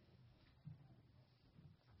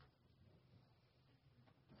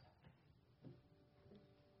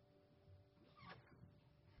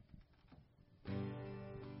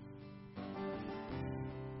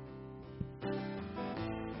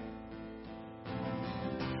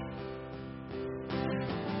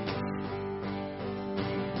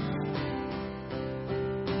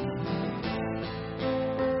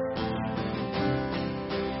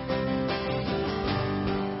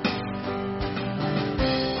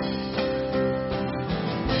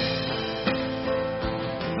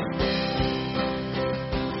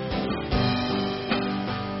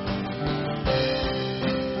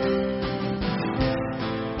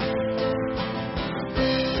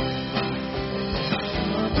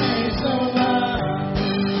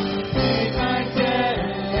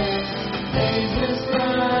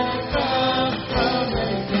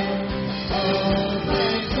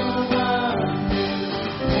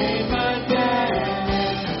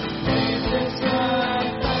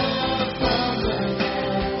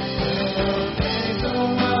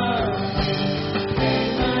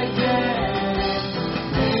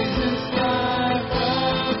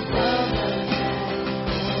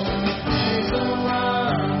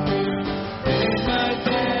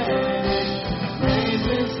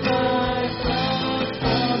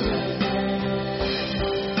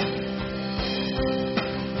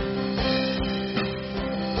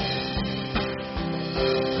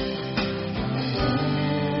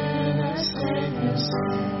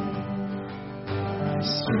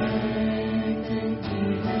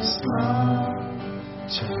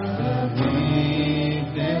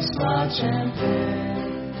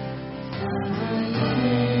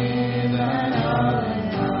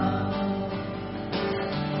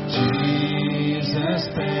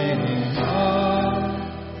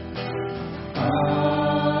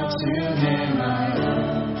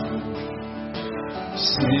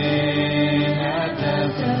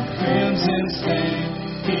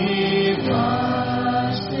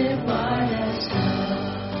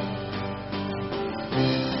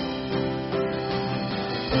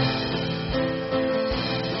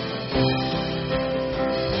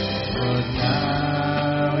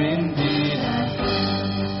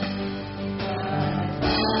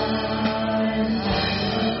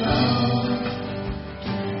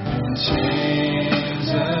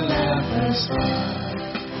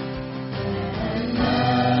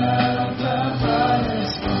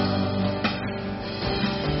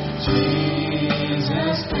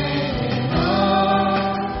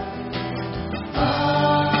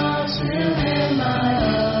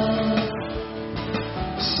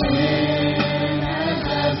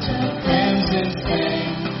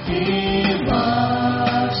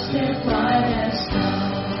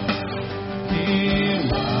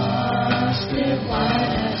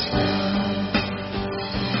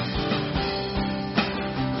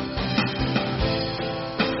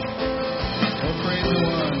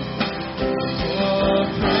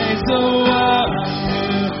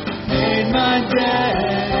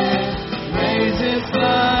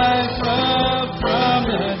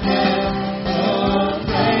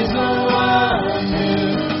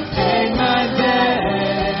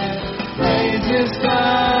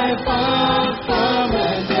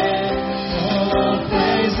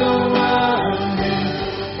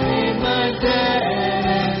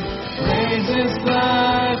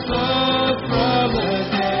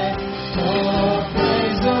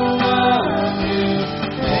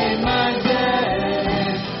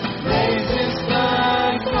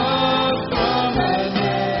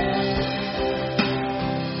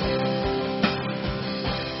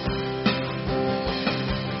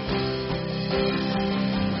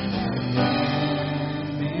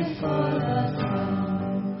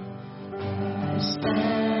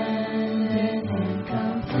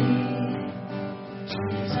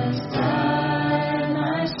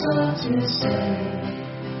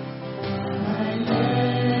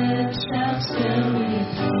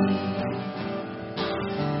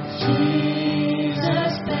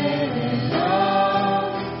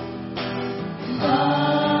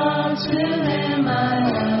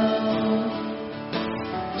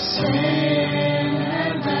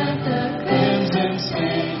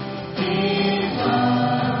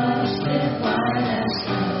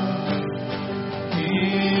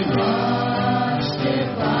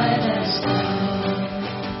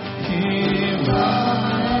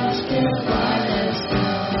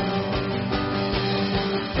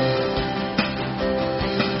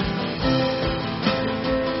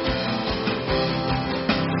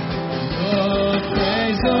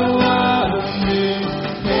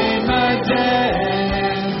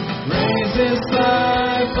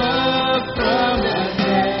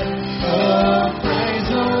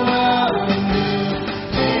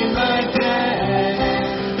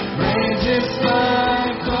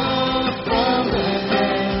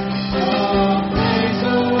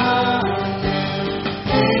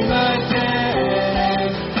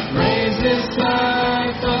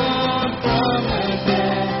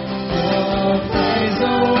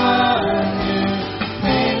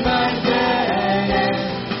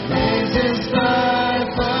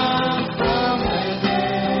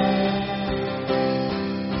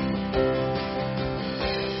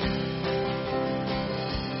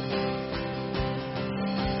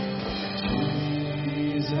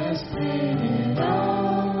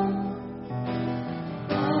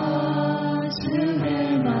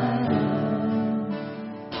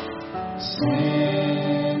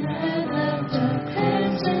 Sin had left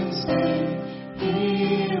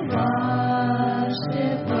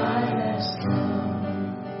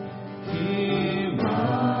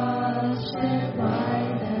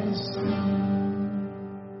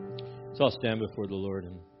all stand before the Lord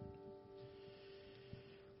and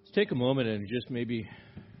let's take a moment and just maybe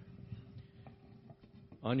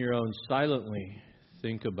on your own silently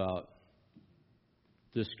think about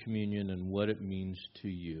this communion and what it means to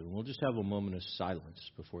you. We'll just have a moment of silence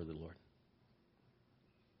before the Lord.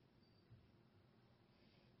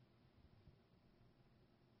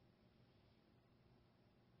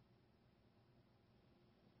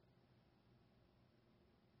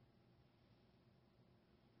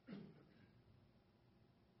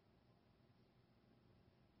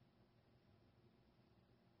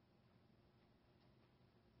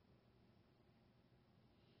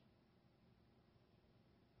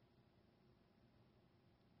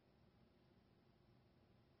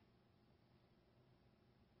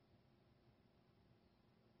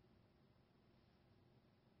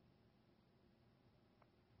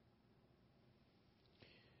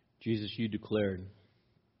 Jesus, you declared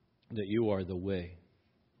that you are the way,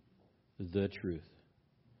 the truth,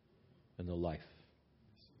 and the life,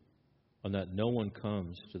 and that no one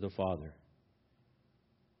comes to the Father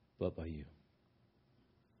but by you.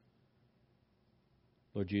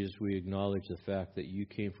 Lord Jesus, we acknowledge the fact that you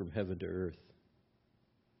came from heaven to earth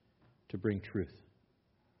to bring truth.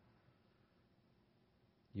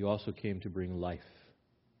 You also came to bring life.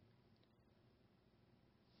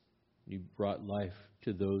 You brought life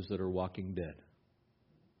to those that are walking dead.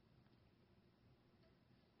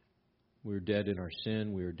 We are dead in our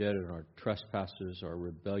sin. We are dead in our trespasses, our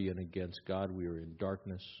rebellion against God. We are in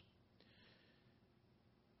darkness.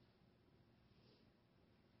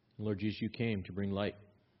 Lord Jesus, you came to bring light,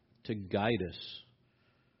 to guide us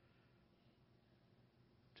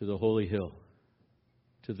to the holy hill,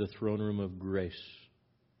 to the throne room of grace.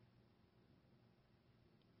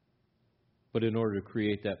 But in order to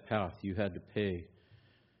create that path, you had to pay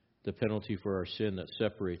the penalty for our sin that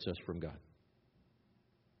separates us from God.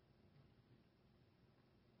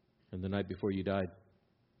 And the night before you died,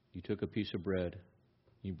 you took a piece of bread,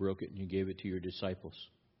 you broke it, and you gave it to your disciples.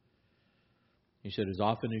 You said, as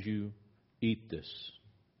often as you eat this,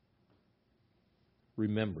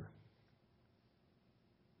 remember.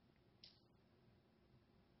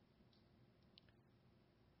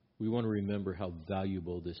 We want to remember how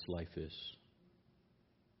valuable this life is.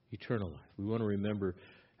 Eternal life. We want to remember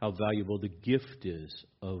how valuable the gift is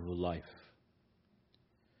of life.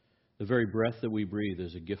 The very breath that we breathe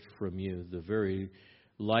is a gift from you. The very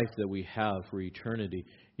life that we have for eternity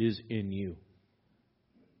is in you.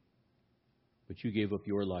 But you gave up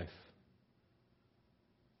your life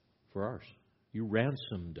for ours. You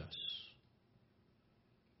ransomed us.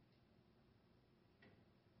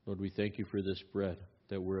 Lord, we thank you for this bread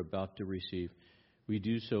that we're about to receive. We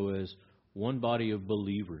do so as one body of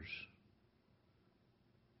believers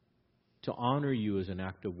to honor you as an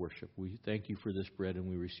act of worship. We thank you for this bread and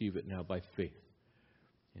we receive it now by faith.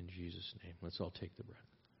 In Jesus' name, let's all take the bread.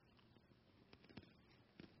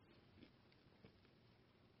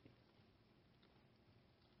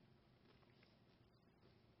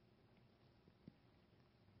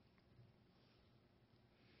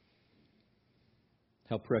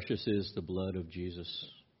 How precious is the blood of Jesus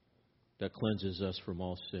that cleanses us from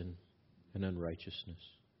all sin and unrighteousness.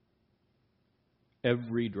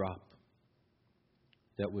 Every drop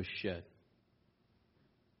that was shed,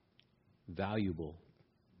 valuable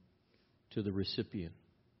to the recipient,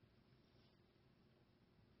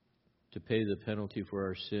 to pay the penalty for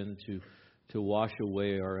our sin, to wash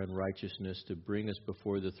away our unrighteousness, to bring us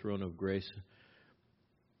before the throne of grace.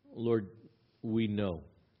 Lord, we know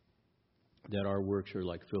that our works are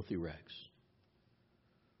like filthy rags.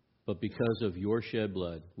 But because of your shed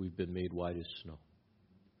blood, we've been made white as snow.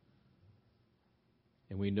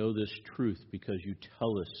 And we know this truth because you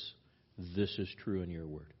tell us this is true in your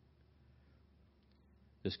word.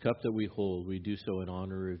 This cup that we hold, we do so in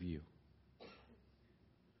honor of you.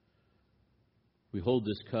 We hold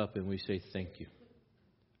this cup and we say thank you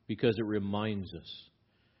because it reminds us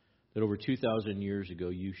that over 2,000 years ago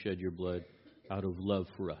you shed your blood out of love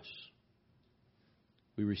for us.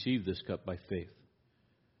 We receive this cup by faith.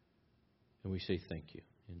 And we say thank you.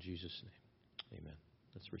 In Jesus' name, amen.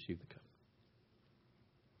 Let's receive the cup.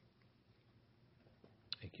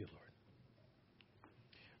 Thank you, Lord.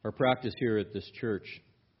 Our practice here at this church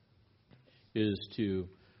is to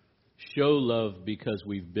show love because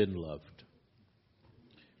we've been loved.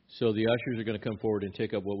 So the ushers are going to come forward and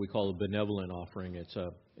take up what we call a benevolent offering.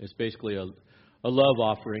 It's basically a love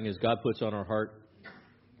offering as God puts on our heart.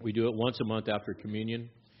 We do it once a month after communion.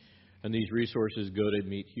 And these resources go to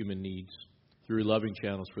meet human needs through loving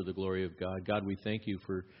channels for the glory of God. God, we thank you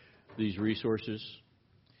for these resources.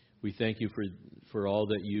 We thank you for all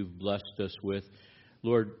that you've blessed us with.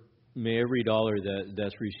 Lord, may every dollar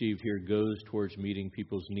that's received here goes towards meeting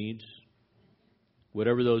people's needs,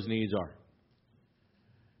 whatever those needs are.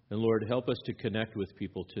 And Lord, help us to connect with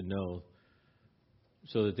people to know,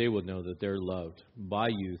 so that they will know that they're loved by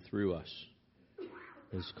you through us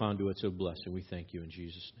as conduits of blessing. We thank you in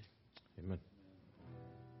Jesus' name. Amen.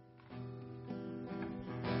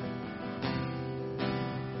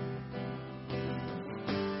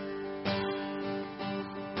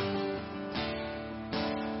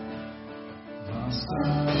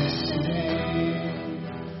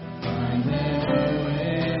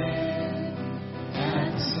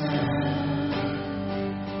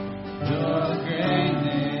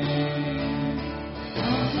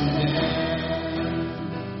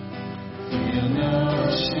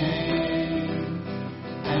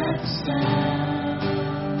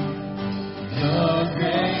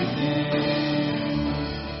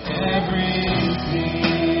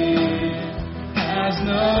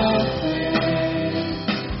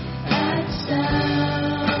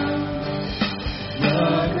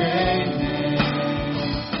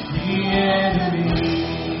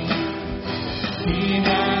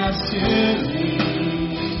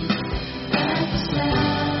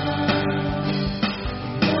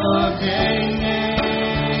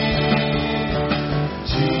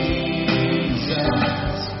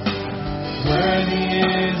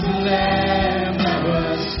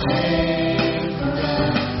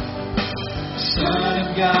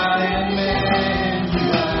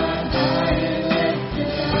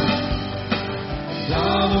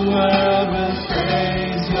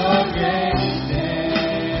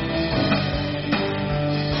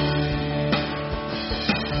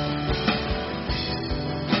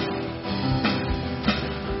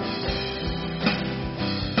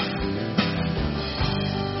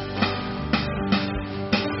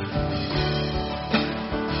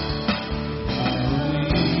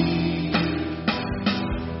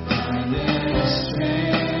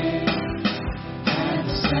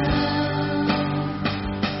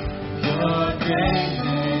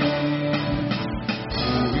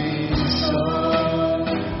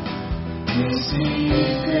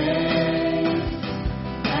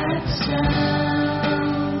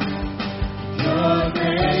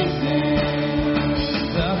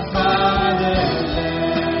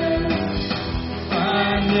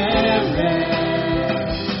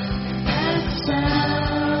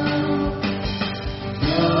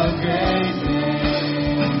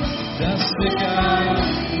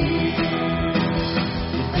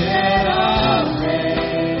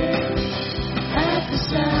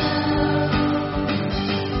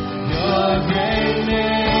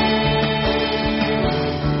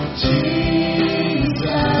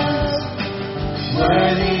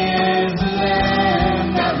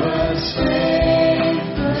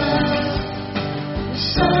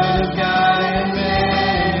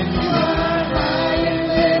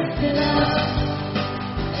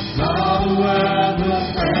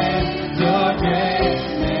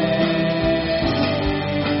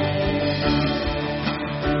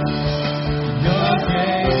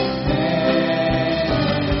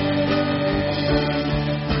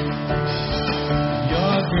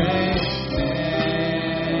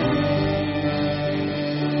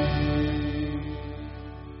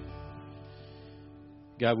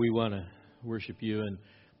 God, we want to worship you. And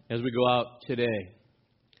as we go out today,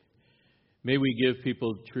 may we give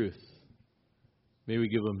people truth. May we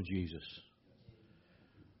give them Jesus.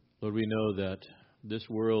 Lord, we know that this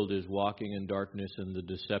world is walking in darkness and the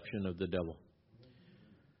deception of the devil.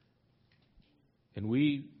 And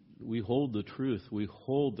we hold the truth. We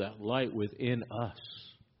hold that light within us.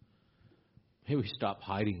 May we stop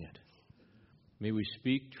hiding it. May we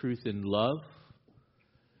speak truth in love.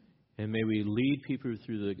 And may we lead people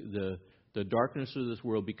through the darkness of this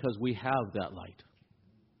world because we have that light.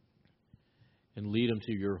 And lead them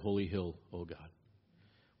to your holy hill, O God.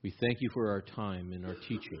 We thank you for our time and our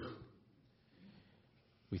teaching.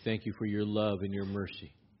 We thank you for your love and your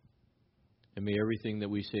mercy. And may everything that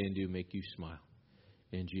we say and do make you smile.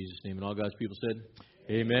 In Jesus' name. And all God's people said,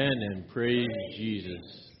 amen and praise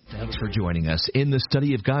Jesus. Thanks for joining us in the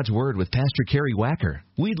study of God's Word with Pastor Kerry Wacker.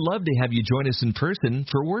 We'd love to have you join us in person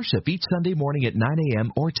for worship each Sunday morning at 9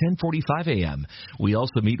 a.m. or 10:45 a.m. We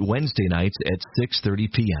also meet Wednesday nights at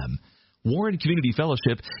 6:30 p.m. Warren Community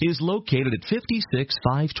Fellowship is located at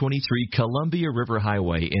 56523 Columbia River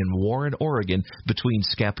Highway in Warren, Oregon, between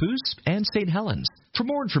Scappoose and St. Helens. For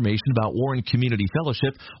more information about Warren Community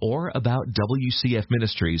Fellowship or about WCF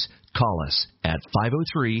Ministries, call us at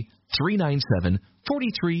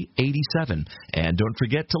 503-397-4387. And don't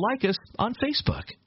forget to like us on Facebook.